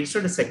movement. It's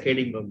not a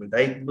saccading movement.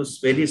 It moves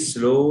very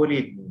slowly.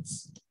 It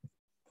moves.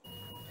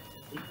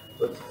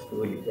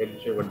 Slowly. I'll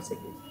show 1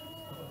 second.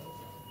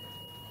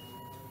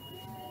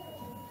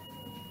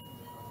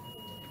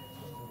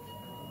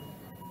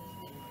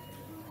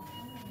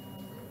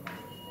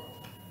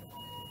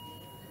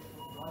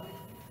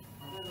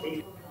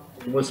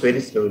 It moves very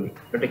slowly,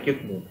 not a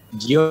quick move.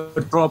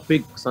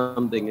 Geotropic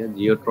something,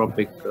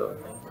 geotropic.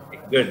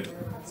 Good.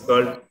 It's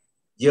called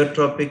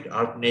geotropic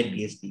alternate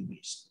gaze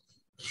deviation.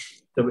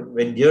 So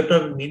when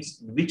geotropic means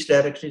which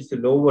direction is the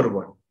lower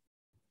one.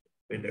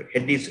 When the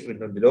head is on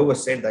the lower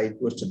side, the eye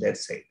goes to that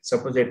side.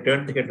 Suppose I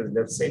turn the head to the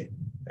left side,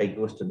 eye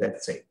goes to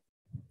that side.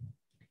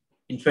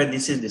 In fact,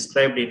 this is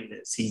described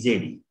in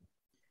CJD.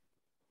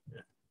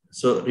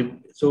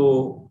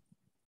 So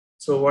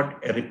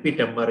what a repeat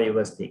MRI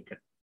was taken.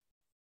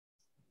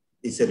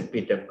 This is a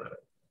repeat MRI.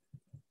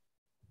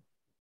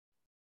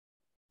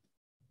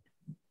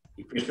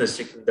 Diffusion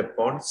restricting the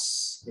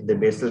pons in the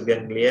basal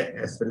ganglia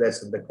as well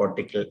as in the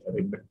cortical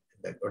ribbon,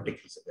 the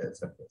cortical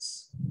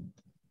surface.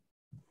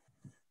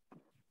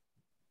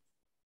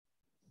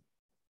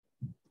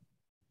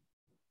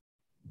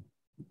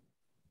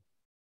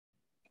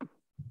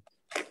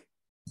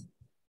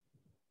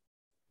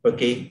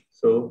 Okay,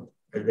 so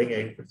I think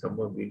I put some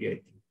more video. I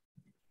think.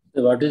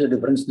 So what is the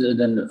difference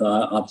than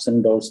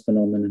absent Doll's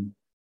phenomenon?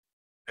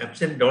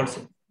 Absent Doll's.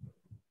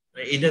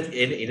 In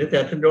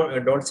a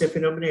Dolce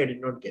phenomena, I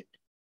did not get.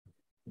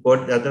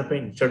 Got the other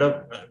thing, instead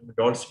of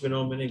Dolce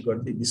phenomena,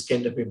 got this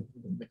kind of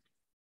improvement.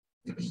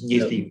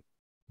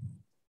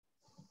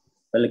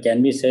 Well,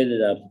 can we say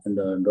that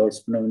the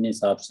Dolce phenomenon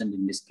is absent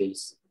in this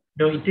case?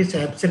 No, it is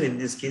absent in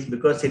this case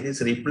because it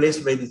is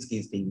replaced by this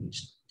case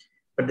deviation.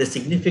 But the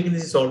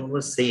significance is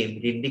almost same.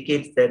 It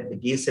indicates that the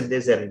gaze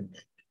centers are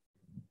intact.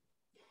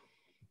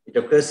 It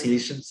occurs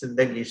lesions in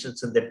the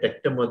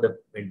tectum or the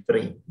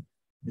midbrain.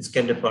 This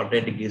kind of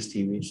alternative gaze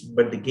deviation,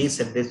 but the gaze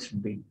centers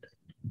should be intact.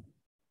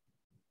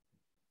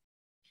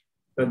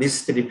 So this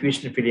is the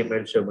diffusion film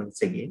I'll show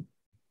once again.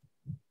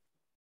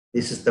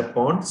 This is the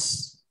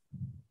pons.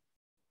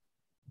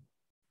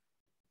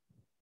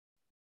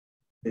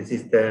 This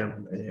is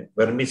the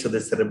vermis of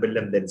the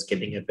cerebellum that is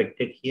getting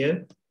affected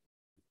here.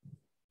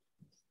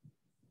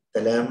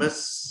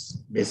 Thalamus,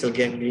 basal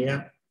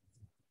ganglia,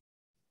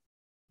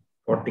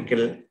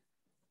 cortical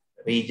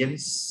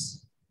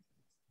regions,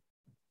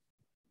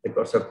 they are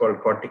also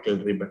called cortical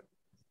ribbon.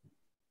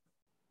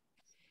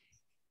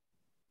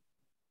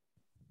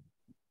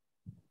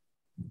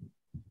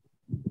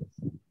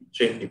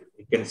 So you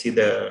can see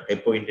the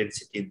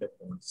hypointensity in the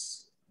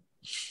pons.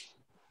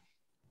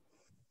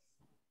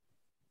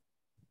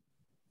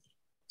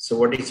 So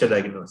what is the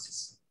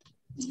diagnosis?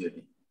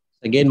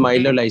 Again,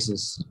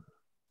 myelolysis.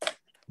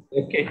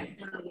 Okay,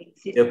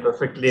 you're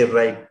perfectly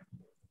right.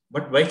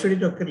 But why should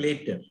it occur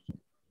later?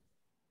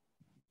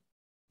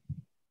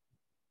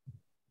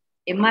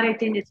 MRI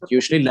changes.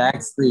 Usually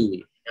lags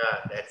the. Yeah,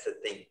 that's the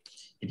thing.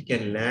 It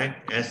can lag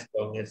as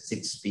long as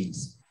 6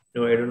 weeks.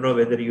 No, I don't know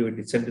whether you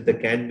listened to the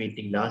CAN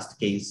meeting last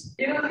case.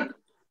 Yeah.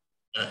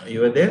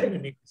 You were there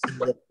when you listened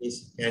to the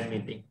case CAN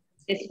meeting?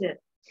 Yes, sir.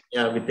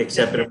 Yeah, with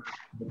except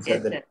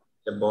Yes,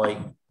 the boy.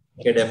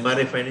 He had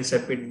MRI findings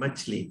happened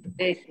much later.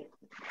 Yes, sir.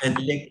 And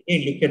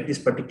look at this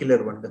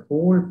particular one. The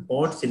whole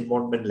pons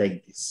involvement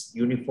like this,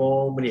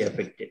 uniformly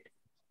affected.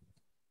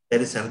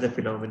 There is another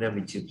phenomenon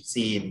which you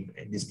see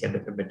in this kind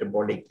of a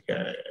metabolic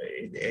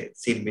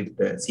seen with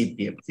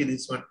CPM. See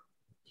this one?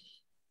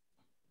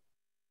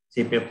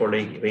 CPM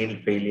following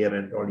renal failure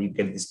and all, you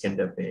get this kind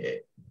of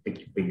a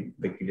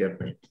peculiar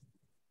mind.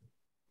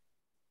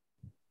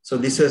 So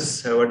this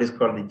is what is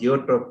called the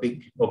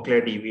geotropic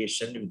ocular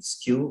deviation with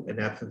skew and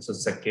absence of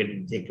saccade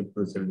in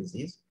Jacob-Russell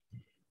disease.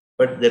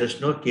 But there is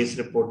no case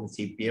report in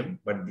CPM,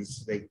 but this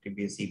is like to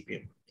be a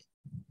CPM.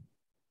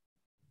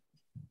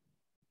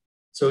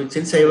 So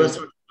since I was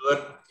not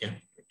sure, yeah,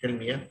 tell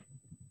me, yeah.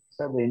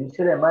 So the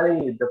initial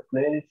MRI, the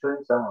player is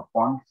showing some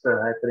pons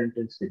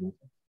hyperintensity.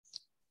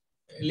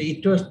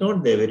 It was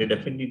not there, very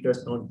definitely it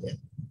was not there.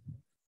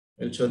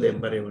 I'll show the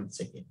MRI once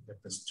again, the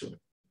first one.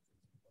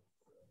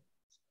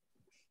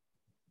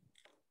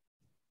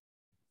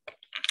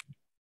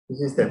 This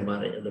is the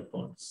MRI of the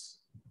pons.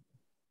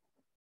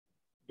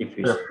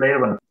 Diffusion. The player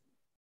one.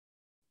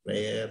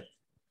 Player.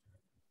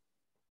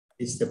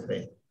 This is the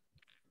player.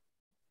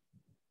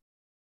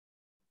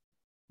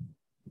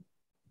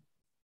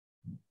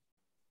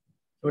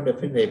 No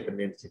definite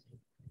hyperintensity.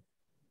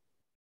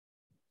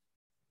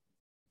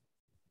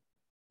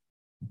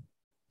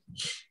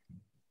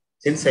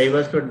 Since I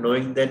was not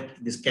knowing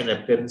that this kind of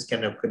appearance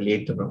can occur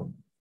later on,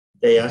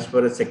 they asked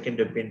for a second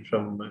opinion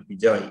from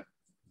Vijay.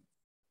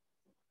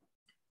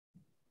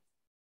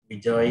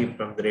 Vijay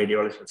from the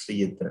radiologist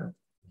Sriyatra.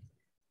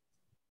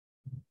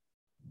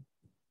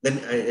 Then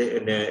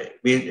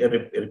we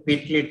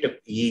repeatedly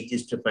took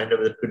EEGs to find out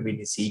whether it could be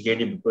in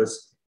CJD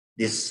because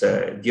this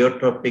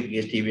geotropic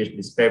gaze deviation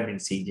described in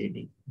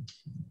CJD.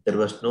 There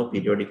was no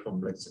periodic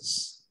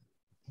complexes.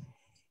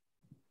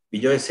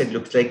 Vijay said,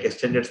 looks like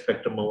extended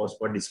spectrum of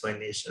osmotic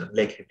dysmyelination,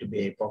 unlikely to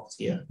be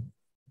hypoxia.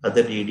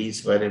 Other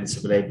EDs were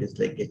encephalitis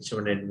like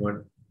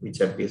H1N1, which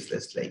appears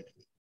less likely.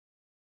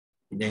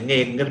 In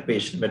younger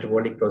patient,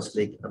 metabolic cause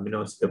like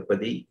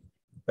aminocytopathy,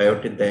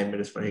 biotin thiamine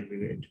is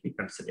to be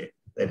considered.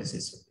 That is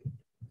his opinion.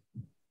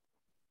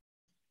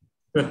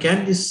 Now,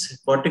 can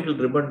this cortical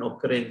ribbon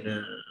occur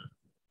in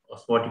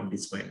osmotic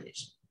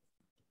dysmyelination?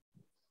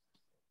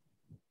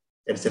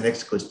 That's the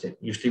next question.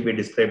 Usually we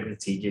describe it in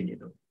CJD, you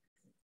know,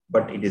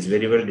 but it is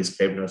very well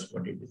described in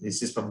osmotic.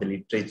 This is from the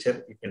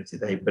literature. You can see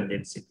the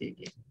hyperdensity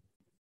again.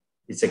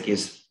 It's a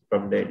case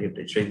from the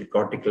literature in the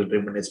cortical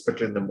ribbon,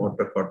 especially in the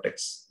motor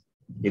cortex.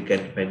 You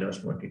can find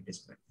osmotic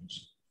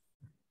dysmyelination.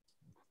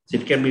 So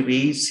it can be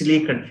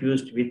easily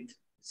confused with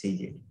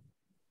CJD.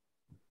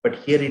 But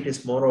here it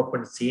is more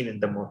often seen in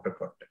the motor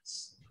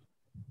cortex.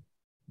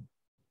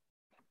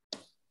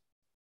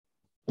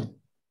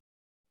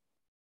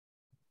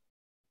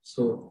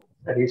 So,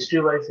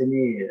 history-wise,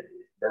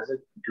 does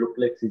it look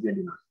like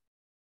CJD now?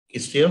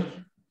 History of?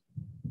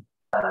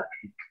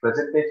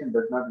 Presentation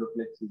does not look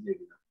like CJD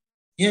now.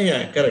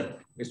 Yeah,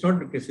 correct. It's not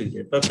looking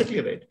CJD.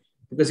 Perfectly right.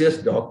 Because he has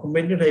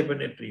documented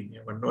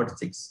hypernatremia,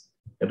 106,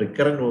 a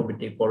recurrent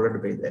vomiting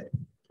followed by that.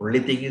 Only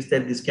thing is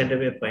that this kind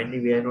of a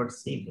finding we are not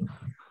seeing.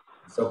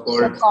 So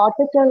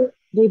cortical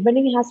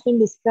ribboning has been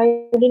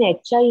described in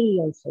HIE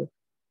also.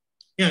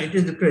 Yeah, it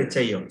is described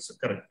HIE also,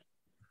 correct.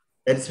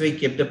 That's why he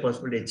kept the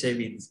possible HIV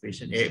in this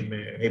patient,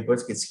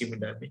 hyperoschic ischemic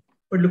damage.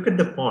 But look at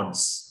the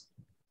pons.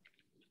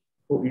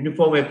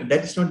 Uniform,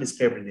 that is not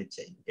described in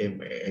HIV,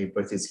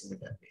 hyperoschic ischemic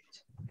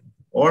damage.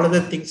 All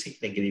other things he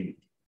can agree with.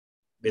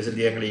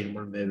 Basically, everything.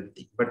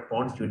 But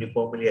pons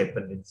uniformly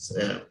hypertense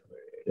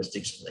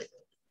restriction like that.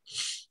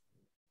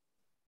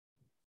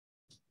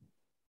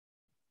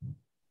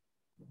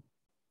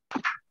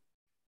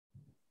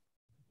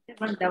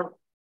 One doubt.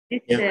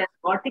 This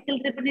cortical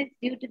ribbon is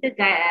due to the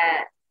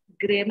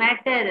gray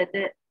matter.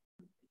 It's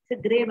a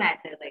gray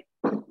matter, right?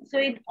 So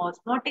in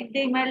osmotic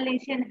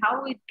demyelination,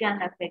 how it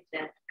can affect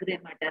the gray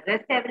matter?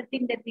 Rest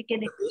everything that we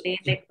can explain,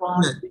 like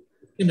it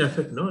can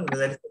affect, no?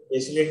 That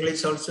basal ganglia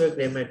is also a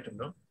gray matter,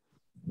 no?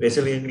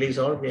 Basal ganglia is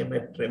all gray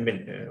matter. I mean,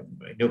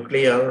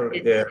 nuclear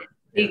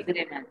deep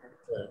gray matter.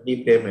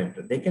 Deep gray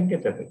matter. They can get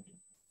affected.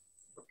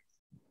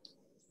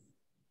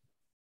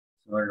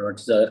 What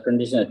is the other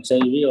condition?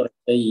 HIV or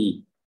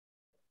HIE?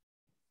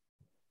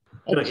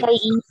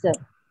 HIE, sir.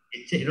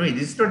 No,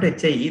 this is not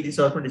HIE, this is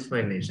also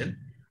desmyelination.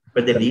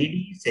 But the lead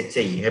is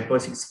HIE,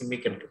 hyperoschic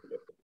ischemic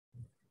encephalopathy.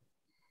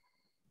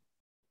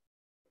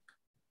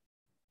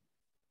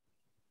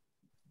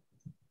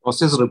 Was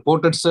this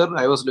reported, sir?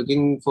 I was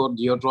looking for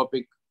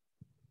geotropic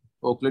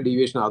ocular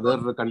deviation,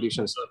 other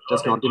conditions.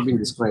 Just not been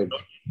described.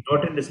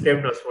 Not in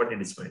described osmotic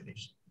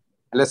desmyelination.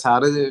 Unless,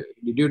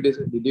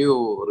 did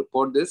you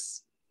report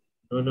this?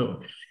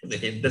 No.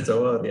 That's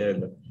our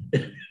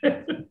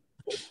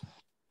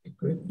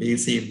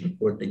lazy in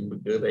reporting,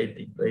 because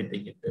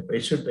writing it up. I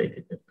should write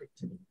it up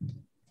actually.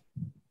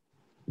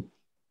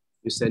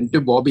 You send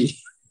to Bobby.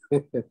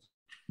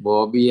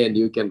 Bobby and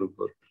you can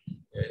report.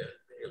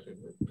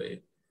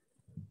 Right.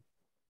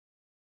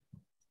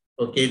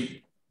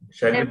 Okay.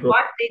 Shall we go?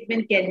 What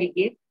treatment can we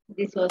give?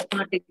 This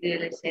osmotic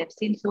realization. I've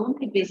seen so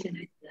many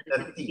patients.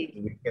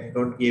 We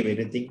cannot give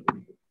anything.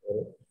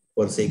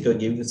 For sake of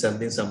giving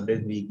something,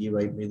 sometimes we give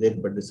imidate,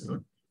 but it's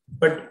not.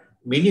 But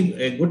meaning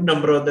a good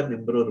number of them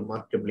improve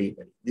remarkably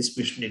well. This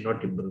patient did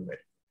not improve well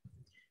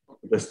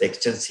because the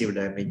extensive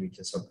damage which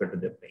has occurred to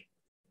the brain.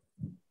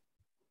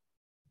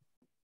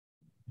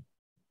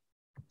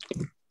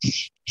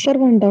 Sir,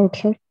 one doubt,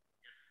 sir.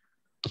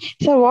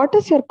 Sir, what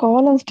is your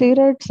call on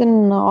steroids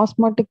in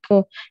osmotic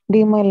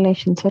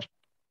demyelination, sir?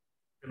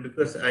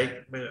 Because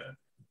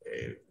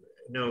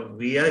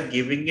we are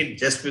giving it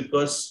just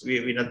because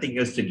we nothing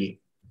else to give.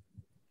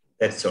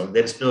 That's all.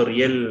 There is no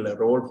real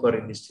role for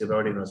any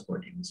steroid in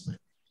osmotic desmyelination.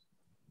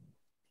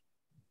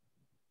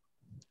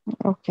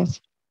 Okay,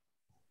 sir.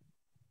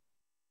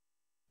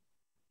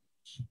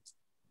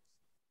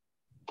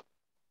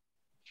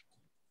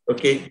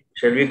 Okay,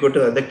 shall we go to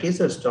the other case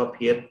or stop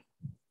here?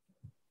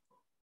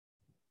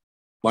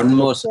 One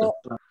more, sir.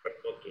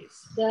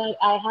 Sir,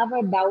 I have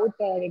a doubt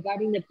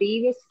regarding the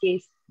previous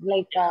case.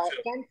 Like,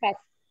 can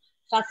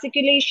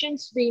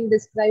fasciculations being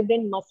described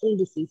in muscle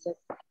disease?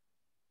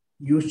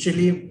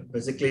 Usually,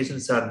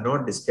 fasciculations are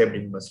not described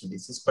in muscle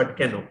disease, but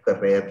can occur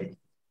rarely.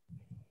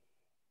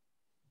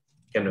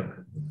 Can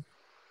occur.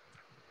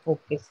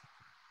 Okay.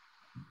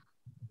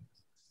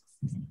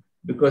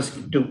 Because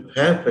to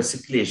have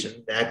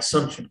fasciculation, the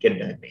axon should get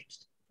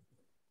damaged,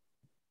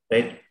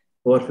 right?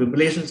 Or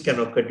fibrillations can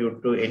occur due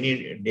to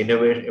any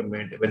denervation.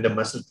 When the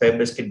muscle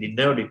fibers get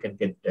denerved, you can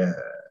get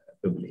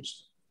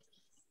fibrillation.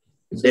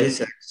 If there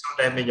is axon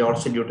damage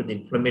also due to the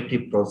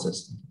inflammatory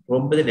process.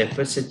 Remember, in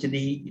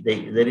FSHD,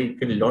 there is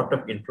a lot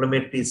of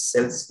inflammatory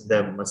cells in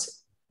the muscle.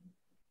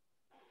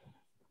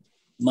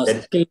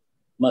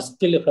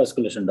 Muscular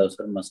fasciculation does,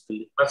 sir.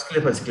 Muscular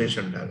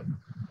fasciculation does.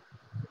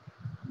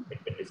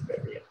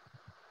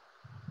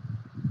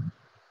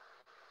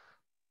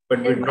 But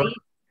we not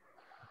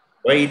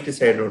why it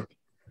is I don't.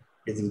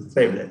 It is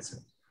inside that, sir.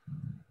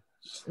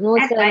 No,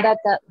 sir.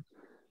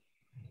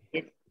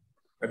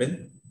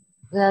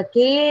 That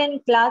K in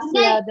class,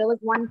 there was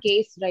one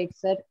case, right,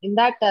 sir? In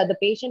that, the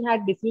patient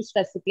had diffuse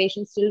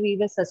fasciculation. Still, we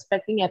were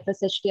suspecting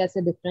FSHD as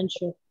a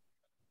differential.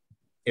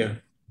 Yeah,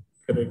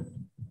 correct.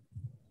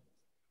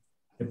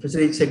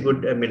 FSHD is a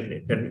good. I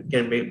mean,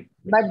 can be.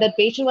 But the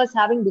patient was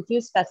having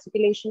diffuse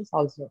fasciculations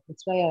also.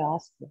 That's why I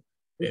asked.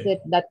 Is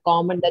it that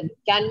common? That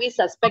can we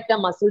suspect a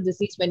muscle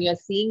disease when you are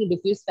seeing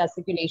diffuse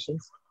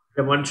fasciculations?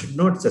 One should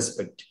not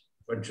suspect.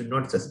 One should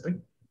not suspect.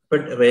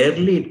 But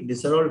rarely,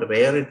 these are all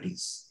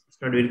rarities.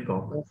 It's not very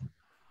common.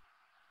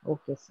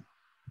 Okay, sir.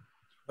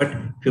 But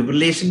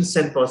fibrillations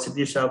and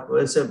positive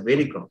sharpers are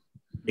very common.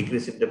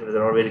 Decrease in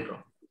temperature are all very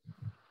common.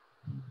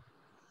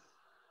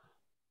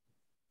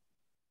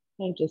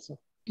 Thank you, sir.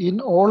 In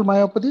all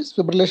myopathies,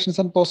 fibrillations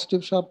and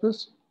positive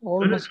sharpers? Not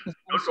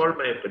all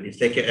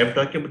myopathies. Like I'm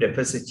talking about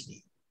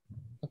FSHD.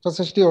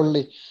 FSHD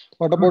only.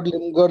 What about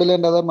limb girdle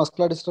and other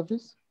muscular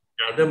dystrophies?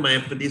 Other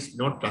myopathies,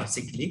 not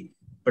classically,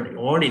 but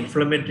all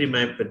inflammatory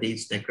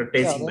myopathies,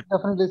 necrotizing. Yeah,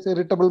 definitely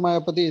irritable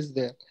myopathy is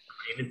there.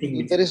 Anything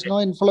if there is no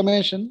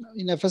inflammation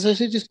in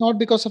FSHD, it is not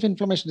because of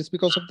inflammation, it's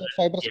because of the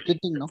fiber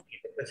splitting, no?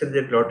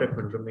 There is a lot of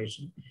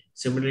inflammation.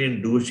 Similarly,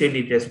 in Duchenne,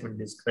 it has been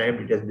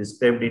described. It has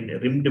described in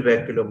rimmed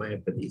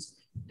vacuolomyopathies.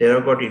 There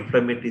are got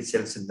inflammatory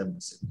cells in the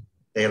muscle.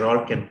 They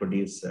all can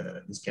produce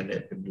this kind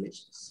of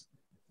fibrillations.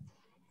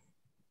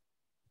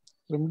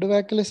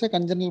 Rimdivacil is a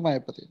congenital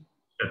myopathy.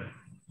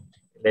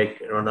 Like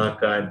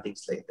Ronaka and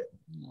things like that.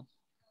 Yeah.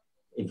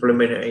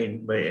 Inflammation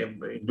in my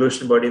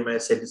inclusion body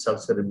myasthenia is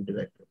also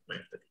rimdivacil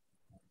myopathy.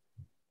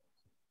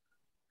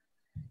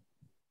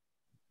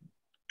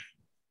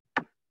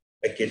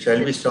 Okay,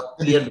 shall we stop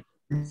here?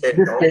 This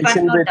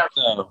patient with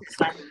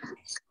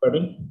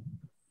pardon?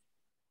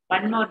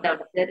 One more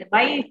doubt, sir.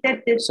 Why is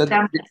that this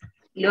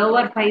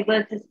lower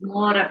fibers is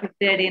more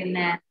affected in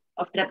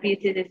of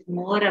trapezius is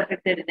more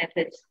affected in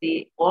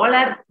FHD? All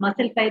are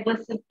muscle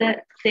fibers with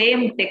the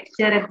same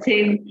texture and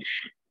same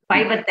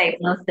fiber type,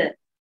 no, sir?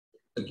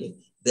 Okay,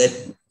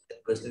 that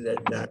question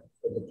that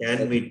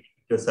can we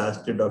just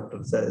ask to Dr.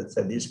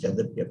 Sadish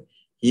Kadapia.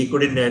 He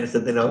couldn't answer,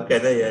 then how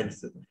can I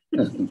answer?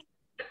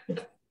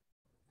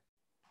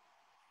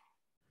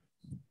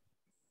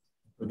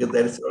 Because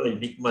there is all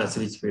enigmas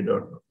which we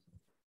don't know.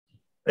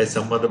 Why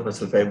some other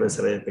muscle fibers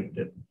are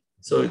affected.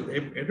 So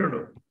I don't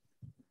know.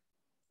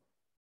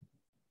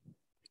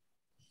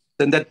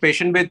 Then that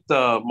patient with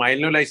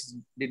myelinolysis,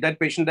 did that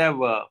patient have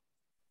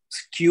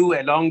skew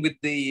along with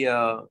the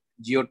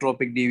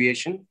geotropic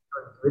deviation?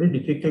 Very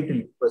difficult to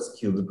look for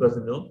skew because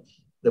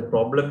the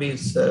problem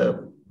is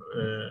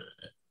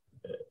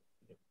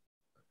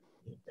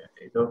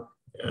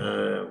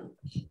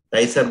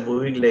eyes are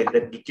moving like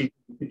that.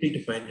 Difficult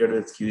to find out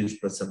whether skew is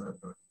present or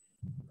not.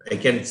 I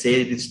can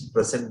say it is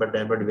present, but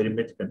I'm not very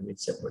much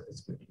convinced about it.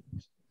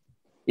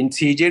 In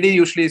CJD,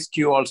 usually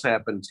skew also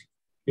happens.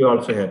 Skew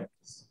also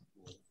happens.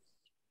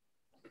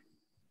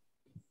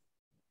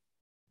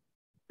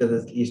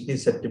 Because the lesion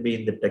is said to be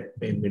in the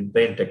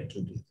midbrain tectal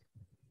region.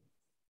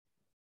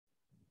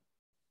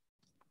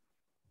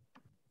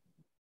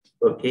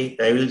 Okay,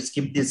 I will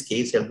skip this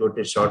case. I'll go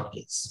to a short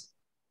case.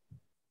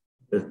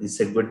 Because this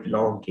is a good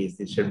long case.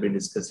 This should be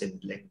discussed in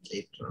length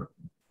later on.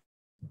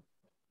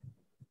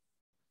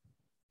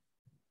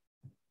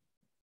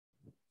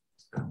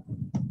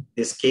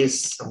 This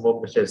case, some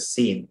of us have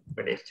seen,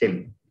 but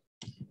still.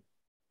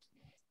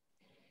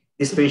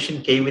 This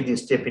patient came with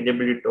his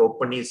inability to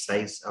open his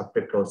eyes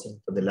after closing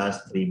for the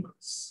last 3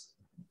 months.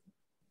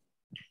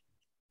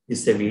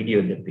 This is a video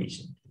of the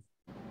patient.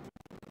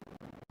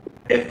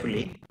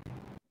 Carefully.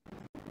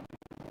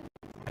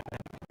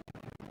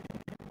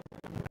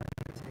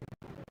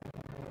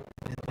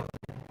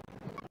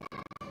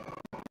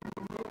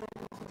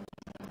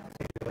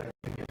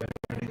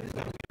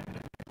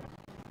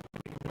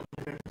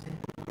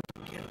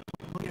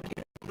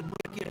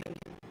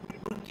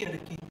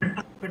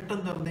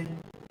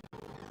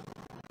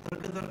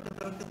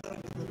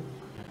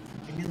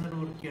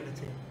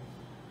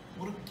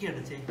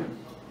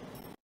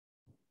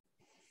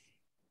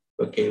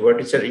 Okay, what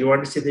is it? You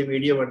want to see the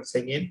video once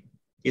again?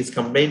 His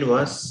complaint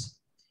was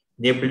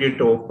inability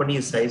to open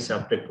his eyes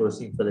after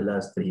closing for the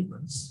last 3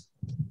 months.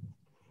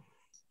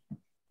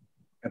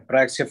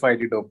 Apraxia of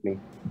eyelid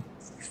opening.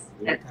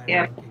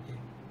 Yeah.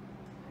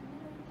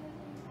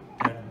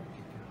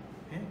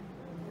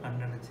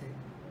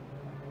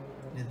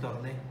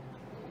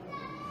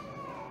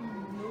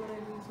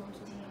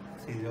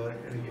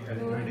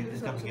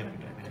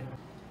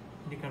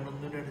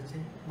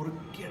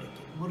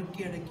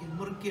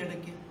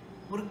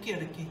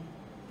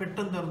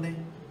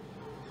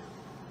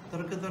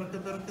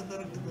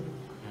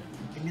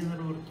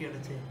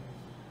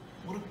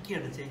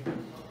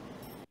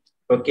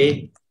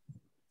 Okay.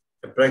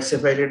 Apraxia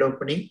of eyelid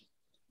opening.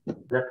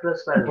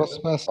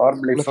 Blepharospasm. Or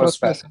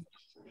blepharospasm.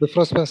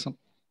 Blepharospasm.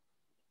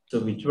 So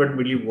which one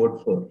will you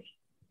vote for?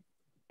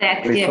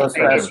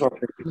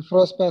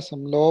 Blepharospasm.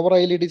 Lower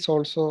eyelid is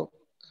also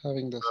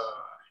having this.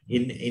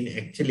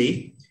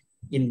 Actually,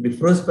 in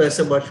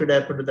blepharospasm, what should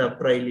happen to the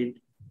upper eyelid,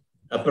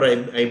 upper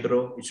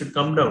eyebrow? It should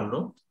come down,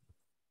 no?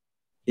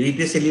 If it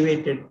is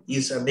elevated, he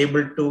is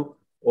unable to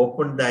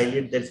open the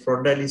eyelid, that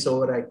frontal is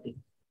overacting.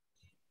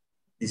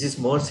 This is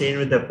more seen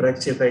with the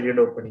apraxia of eyelid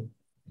opening.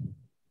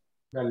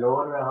 The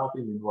lower half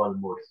is involved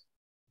more.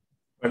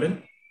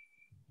 Pardon?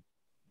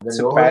 It's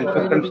a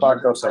palpable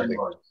part or something.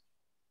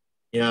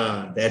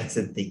 Yeah, that's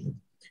the thing.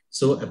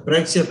 So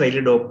apraxia of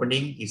eyelid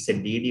opening is a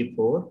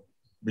DD4.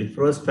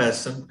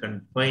 Blepharospasm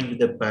confined to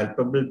the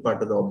palpable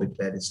part of the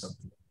orbicularis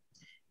oculi.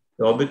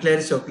 The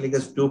orbicularis oculi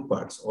has 2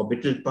 parts,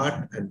 orbital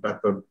part and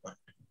palpable part.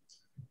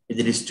 If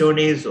the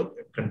dystonia is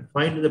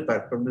confined to the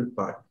palpable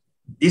part,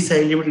 this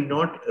eyelid will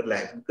not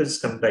relax because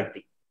it's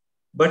contracting.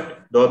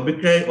 But the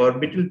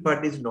orbital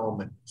part is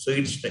normal. So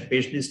the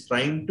patient is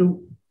trying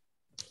to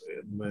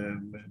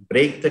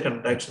break the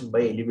contraction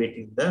by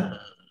elevating the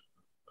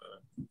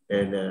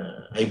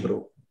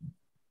eyebrow.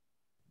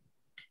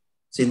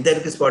 So in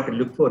that case, what to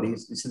look for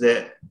is, this is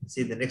the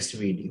next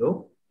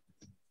video.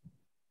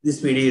 This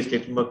video is a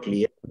little more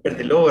clear. Look at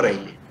the lower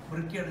eyelid.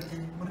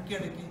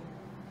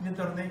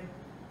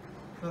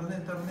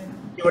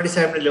 What is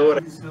happening lower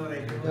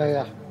eyelid?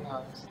 Yeah.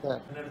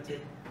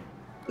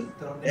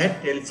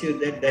 That tells you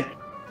that the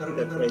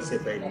apraxia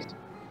of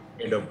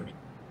eyelid opening,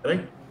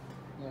 right?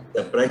 Yeah.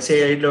 The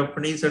apraxia eyelid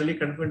opening is only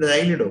confined to the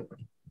eyelid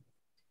opening.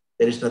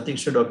 there is nothing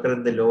should occur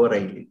in the lower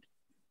eyelid.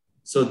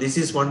 So this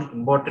is one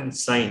important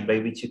sign by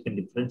which you can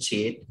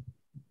differentiate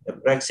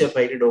apraxia of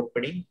eyelid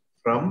opening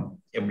from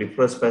a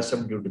blepharospasm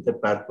due to the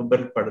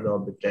palpebral part of the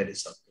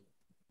orbicularis oculi.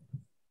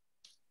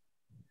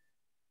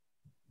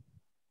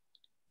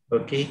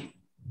 Okay.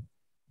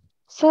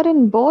 Sir,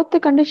 in both the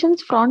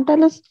conditions,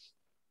 frontalis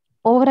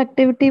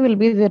overactivity will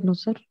be there, no,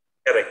 sir?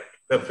 Correct.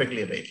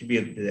 Perfectly right. It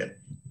will be there.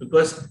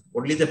 Because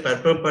only the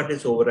palpebral part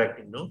is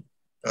overacting, no?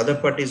 The other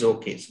part is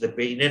okay. So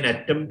in an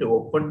attempt to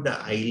open the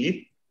eyelid,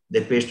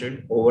 the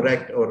patient will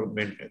overact or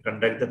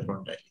contract the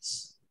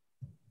frontalis.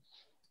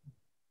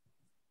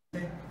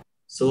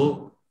 So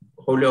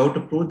how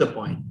to prove the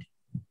point?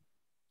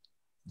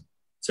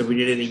 So we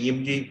did an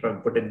EMG,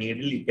 from put a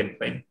needle, you can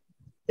find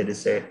there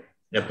is an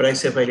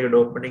apraxia of eyelid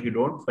opening, you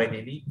don't find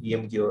any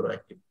EMG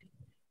overactivity.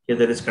 Here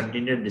there is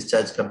continued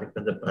discharge coming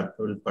from the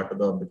palpebral part of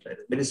the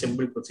orbicularis. Very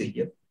simple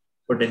procedure.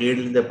 Put a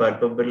needle in the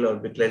palpebral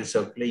orbicularis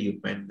oculi, you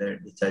find the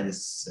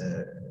discharges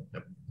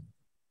coming.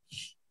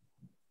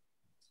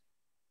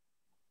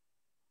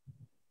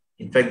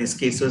 In fact, this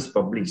case was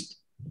published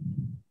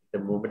in the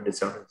Movement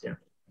Disorder Journal.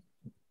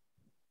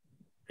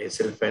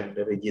 Myself and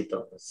Reggie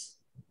Thomas.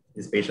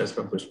 These patients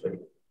from Pushpari.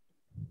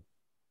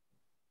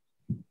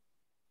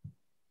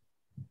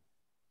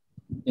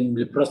 In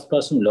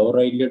blepharospasm, lower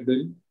eyelid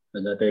will,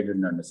 that I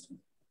didn't understand.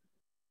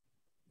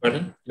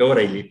 Pardon? Lower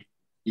eyelid.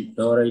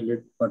 Lower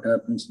eyelid, what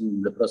happens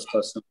in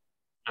blepharospasm?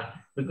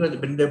 Because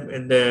when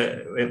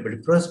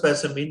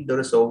blepharospasm means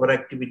there is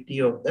overactivity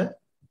of the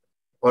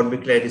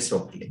orbicularis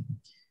oculi.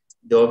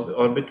 The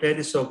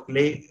orbicularis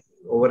oculi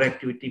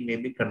overactivity may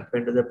be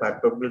confined to the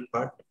palpebral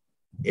part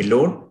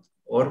alone,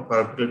 or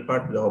palpebral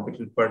part, the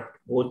orbital part,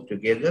 both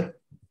together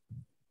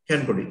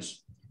can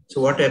produce.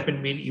 So what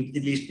happened means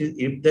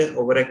if the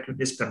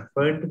overactivity is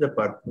confined to the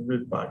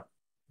palpebral part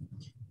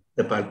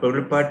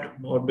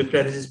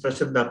orbicularis is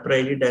present in the upper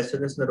eyelid as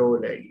well as the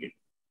lower eyelid.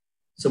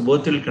 So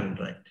both will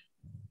contract.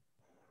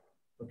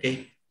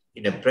 Okay.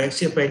 In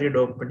apraxia of eyelid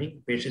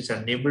opening, patient is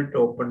unable to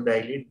open the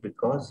eyelid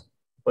because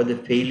of the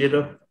failure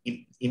of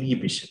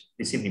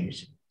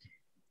disinhibition.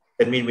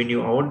 That means when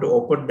you want to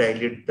open the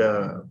eyelid,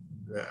 the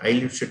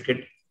eyelid should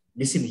get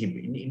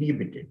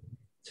inhibited.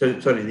 So,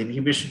 sorry, the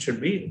inhibition should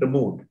be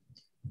removed.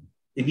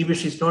 The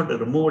inhibition is not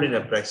removed in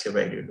apraxia of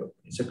eyelid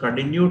opening. So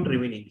continue to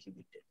remain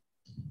inhibited.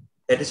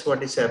 That is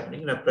what is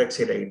happening in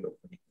apraxia of eyelid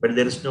opening. But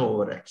there is no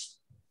overaction.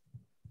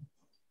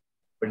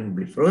 But in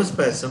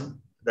blepharospasm,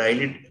 the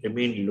eyelid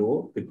remain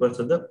low because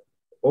of the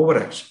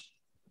overaction,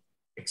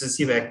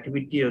 excessive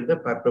activity of the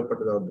palpebral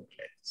part of the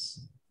orbicularis.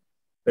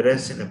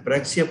 Whereas in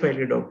apraxia of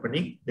eyelid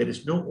opening, there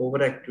is no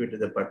overactivity of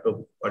the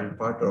palpebral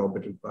part or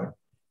orbital part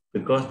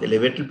because the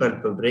levator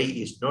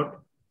palpebrae is not,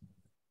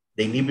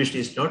 the inhibition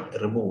is not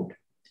removed,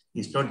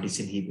 is not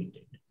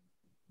disinhibited.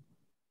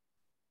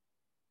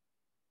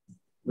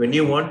 When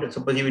you want,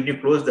 suppose when you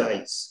close the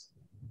eyes,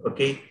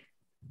 okay,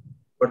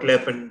 what will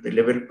happen? The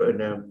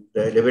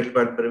levator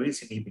palpebrae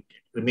is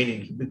inhibited, remain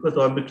inhibited because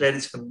the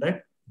orbicularis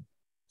contract.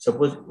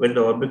 Suppose when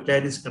the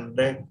orbicularis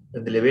contract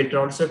and the levator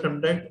also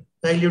contract,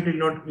 the eyelid will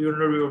not, you will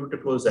not be able to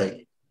close the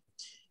eyelid.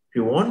 If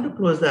you want to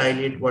close the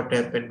eyelid, what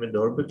happens when the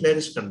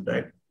orbicularis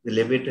contract, the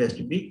levator has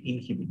to be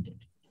inhibited.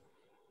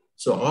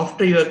 So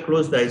after you have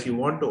closed the eyes, you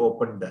want to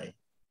open the eye.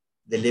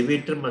 The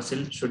levator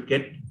muscle should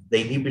get, the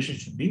inhibition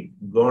should be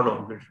gone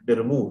off, it should be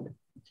removed,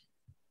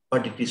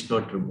 but it is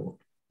not removed.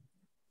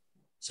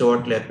 So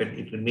what will happen?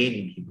 It remains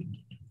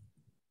inhibited.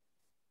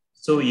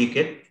 So you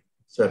get,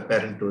 so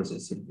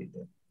apparentosis will be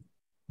there.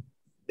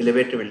 The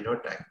levator will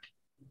not act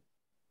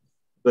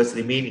because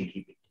remain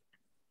inhibited.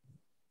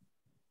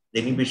 The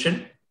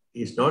inhibition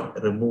is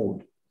not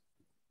removed.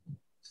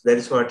 So that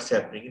is what's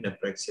happening in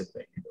apraxia of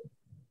eyelid.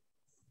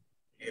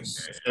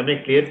 Am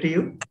I clear to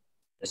you?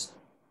 Yes.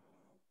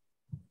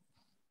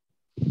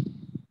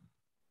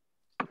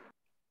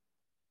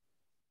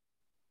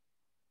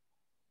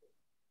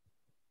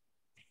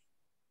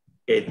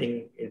 Okay, I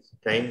think it's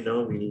time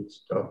now. We'll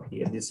stop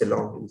here. These are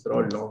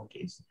all long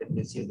cases. Let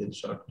me see the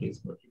short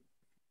case for you.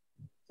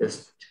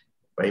 Just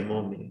 5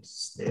 more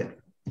minutes there.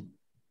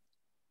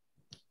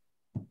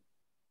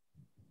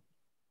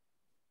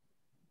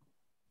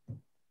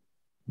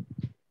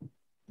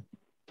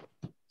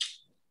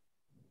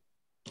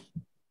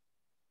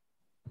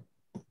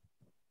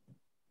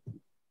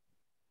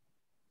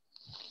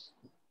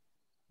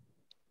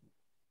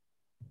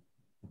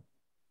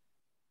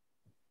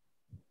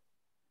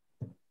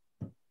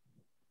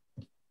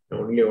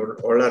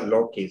 All are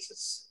law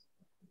cases.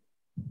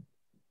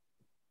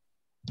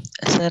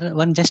 Sir,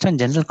 one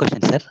general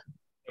question, sir.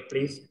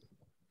 Please.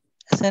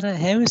 Sir,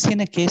 have you seen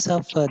a case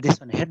of this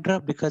one, head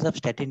drop because of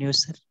statin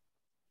use, sir?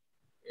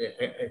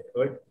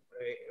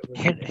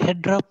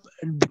 Head drop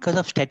because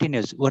of statin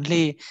use.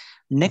 Only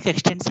neck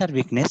extensor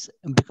weakness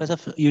because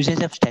of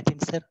usage of statin,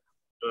 sir?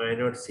 No, I have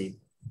not seen.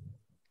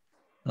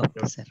 Okay,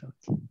 no. Sir.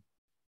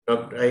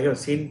 Okay. I have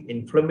seen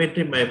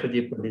inflammatory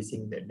myopathy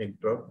producing the neck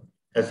drop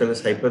as well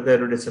as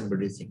hypothyroidism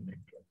producing neck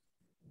drop.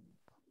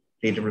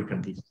 Treatable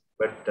condition.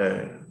 But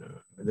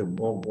The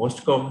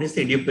most common is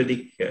the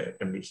idiopathic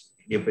condition,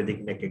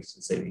 idiopathic neck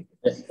extensive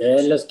weakness.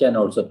 ALS can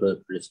also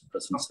present,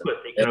 sir.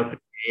 They can occur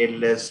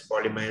ALS,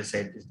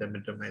 polymyositis,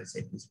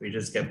 dermatomyositis,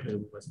 facial scapular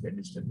muscular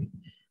dystrophy,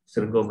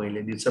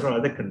 syringomyelia. These are all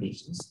other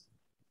conditions.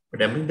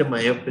 But among the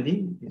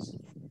myopathy is.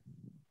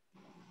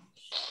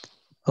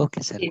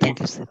 Okay, sir. Thank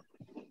you, sir.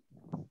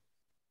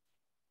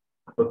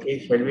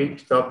 Okay, shall we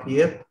stop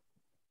here?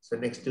 So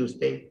next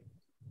Tuesday.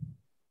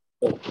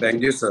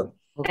 Thank you, sir.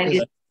 Okay,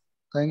 sir.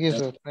 Thank you,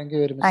 sir. Thank you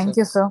very much. Thank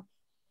you, sir.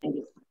 Thank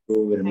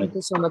you very much. Thank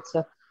you so much,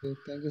 sir. Okay,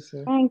 thank you,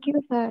 sir. Thank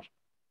you, sir.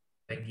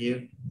 Thank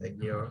you.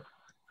 Thank you all.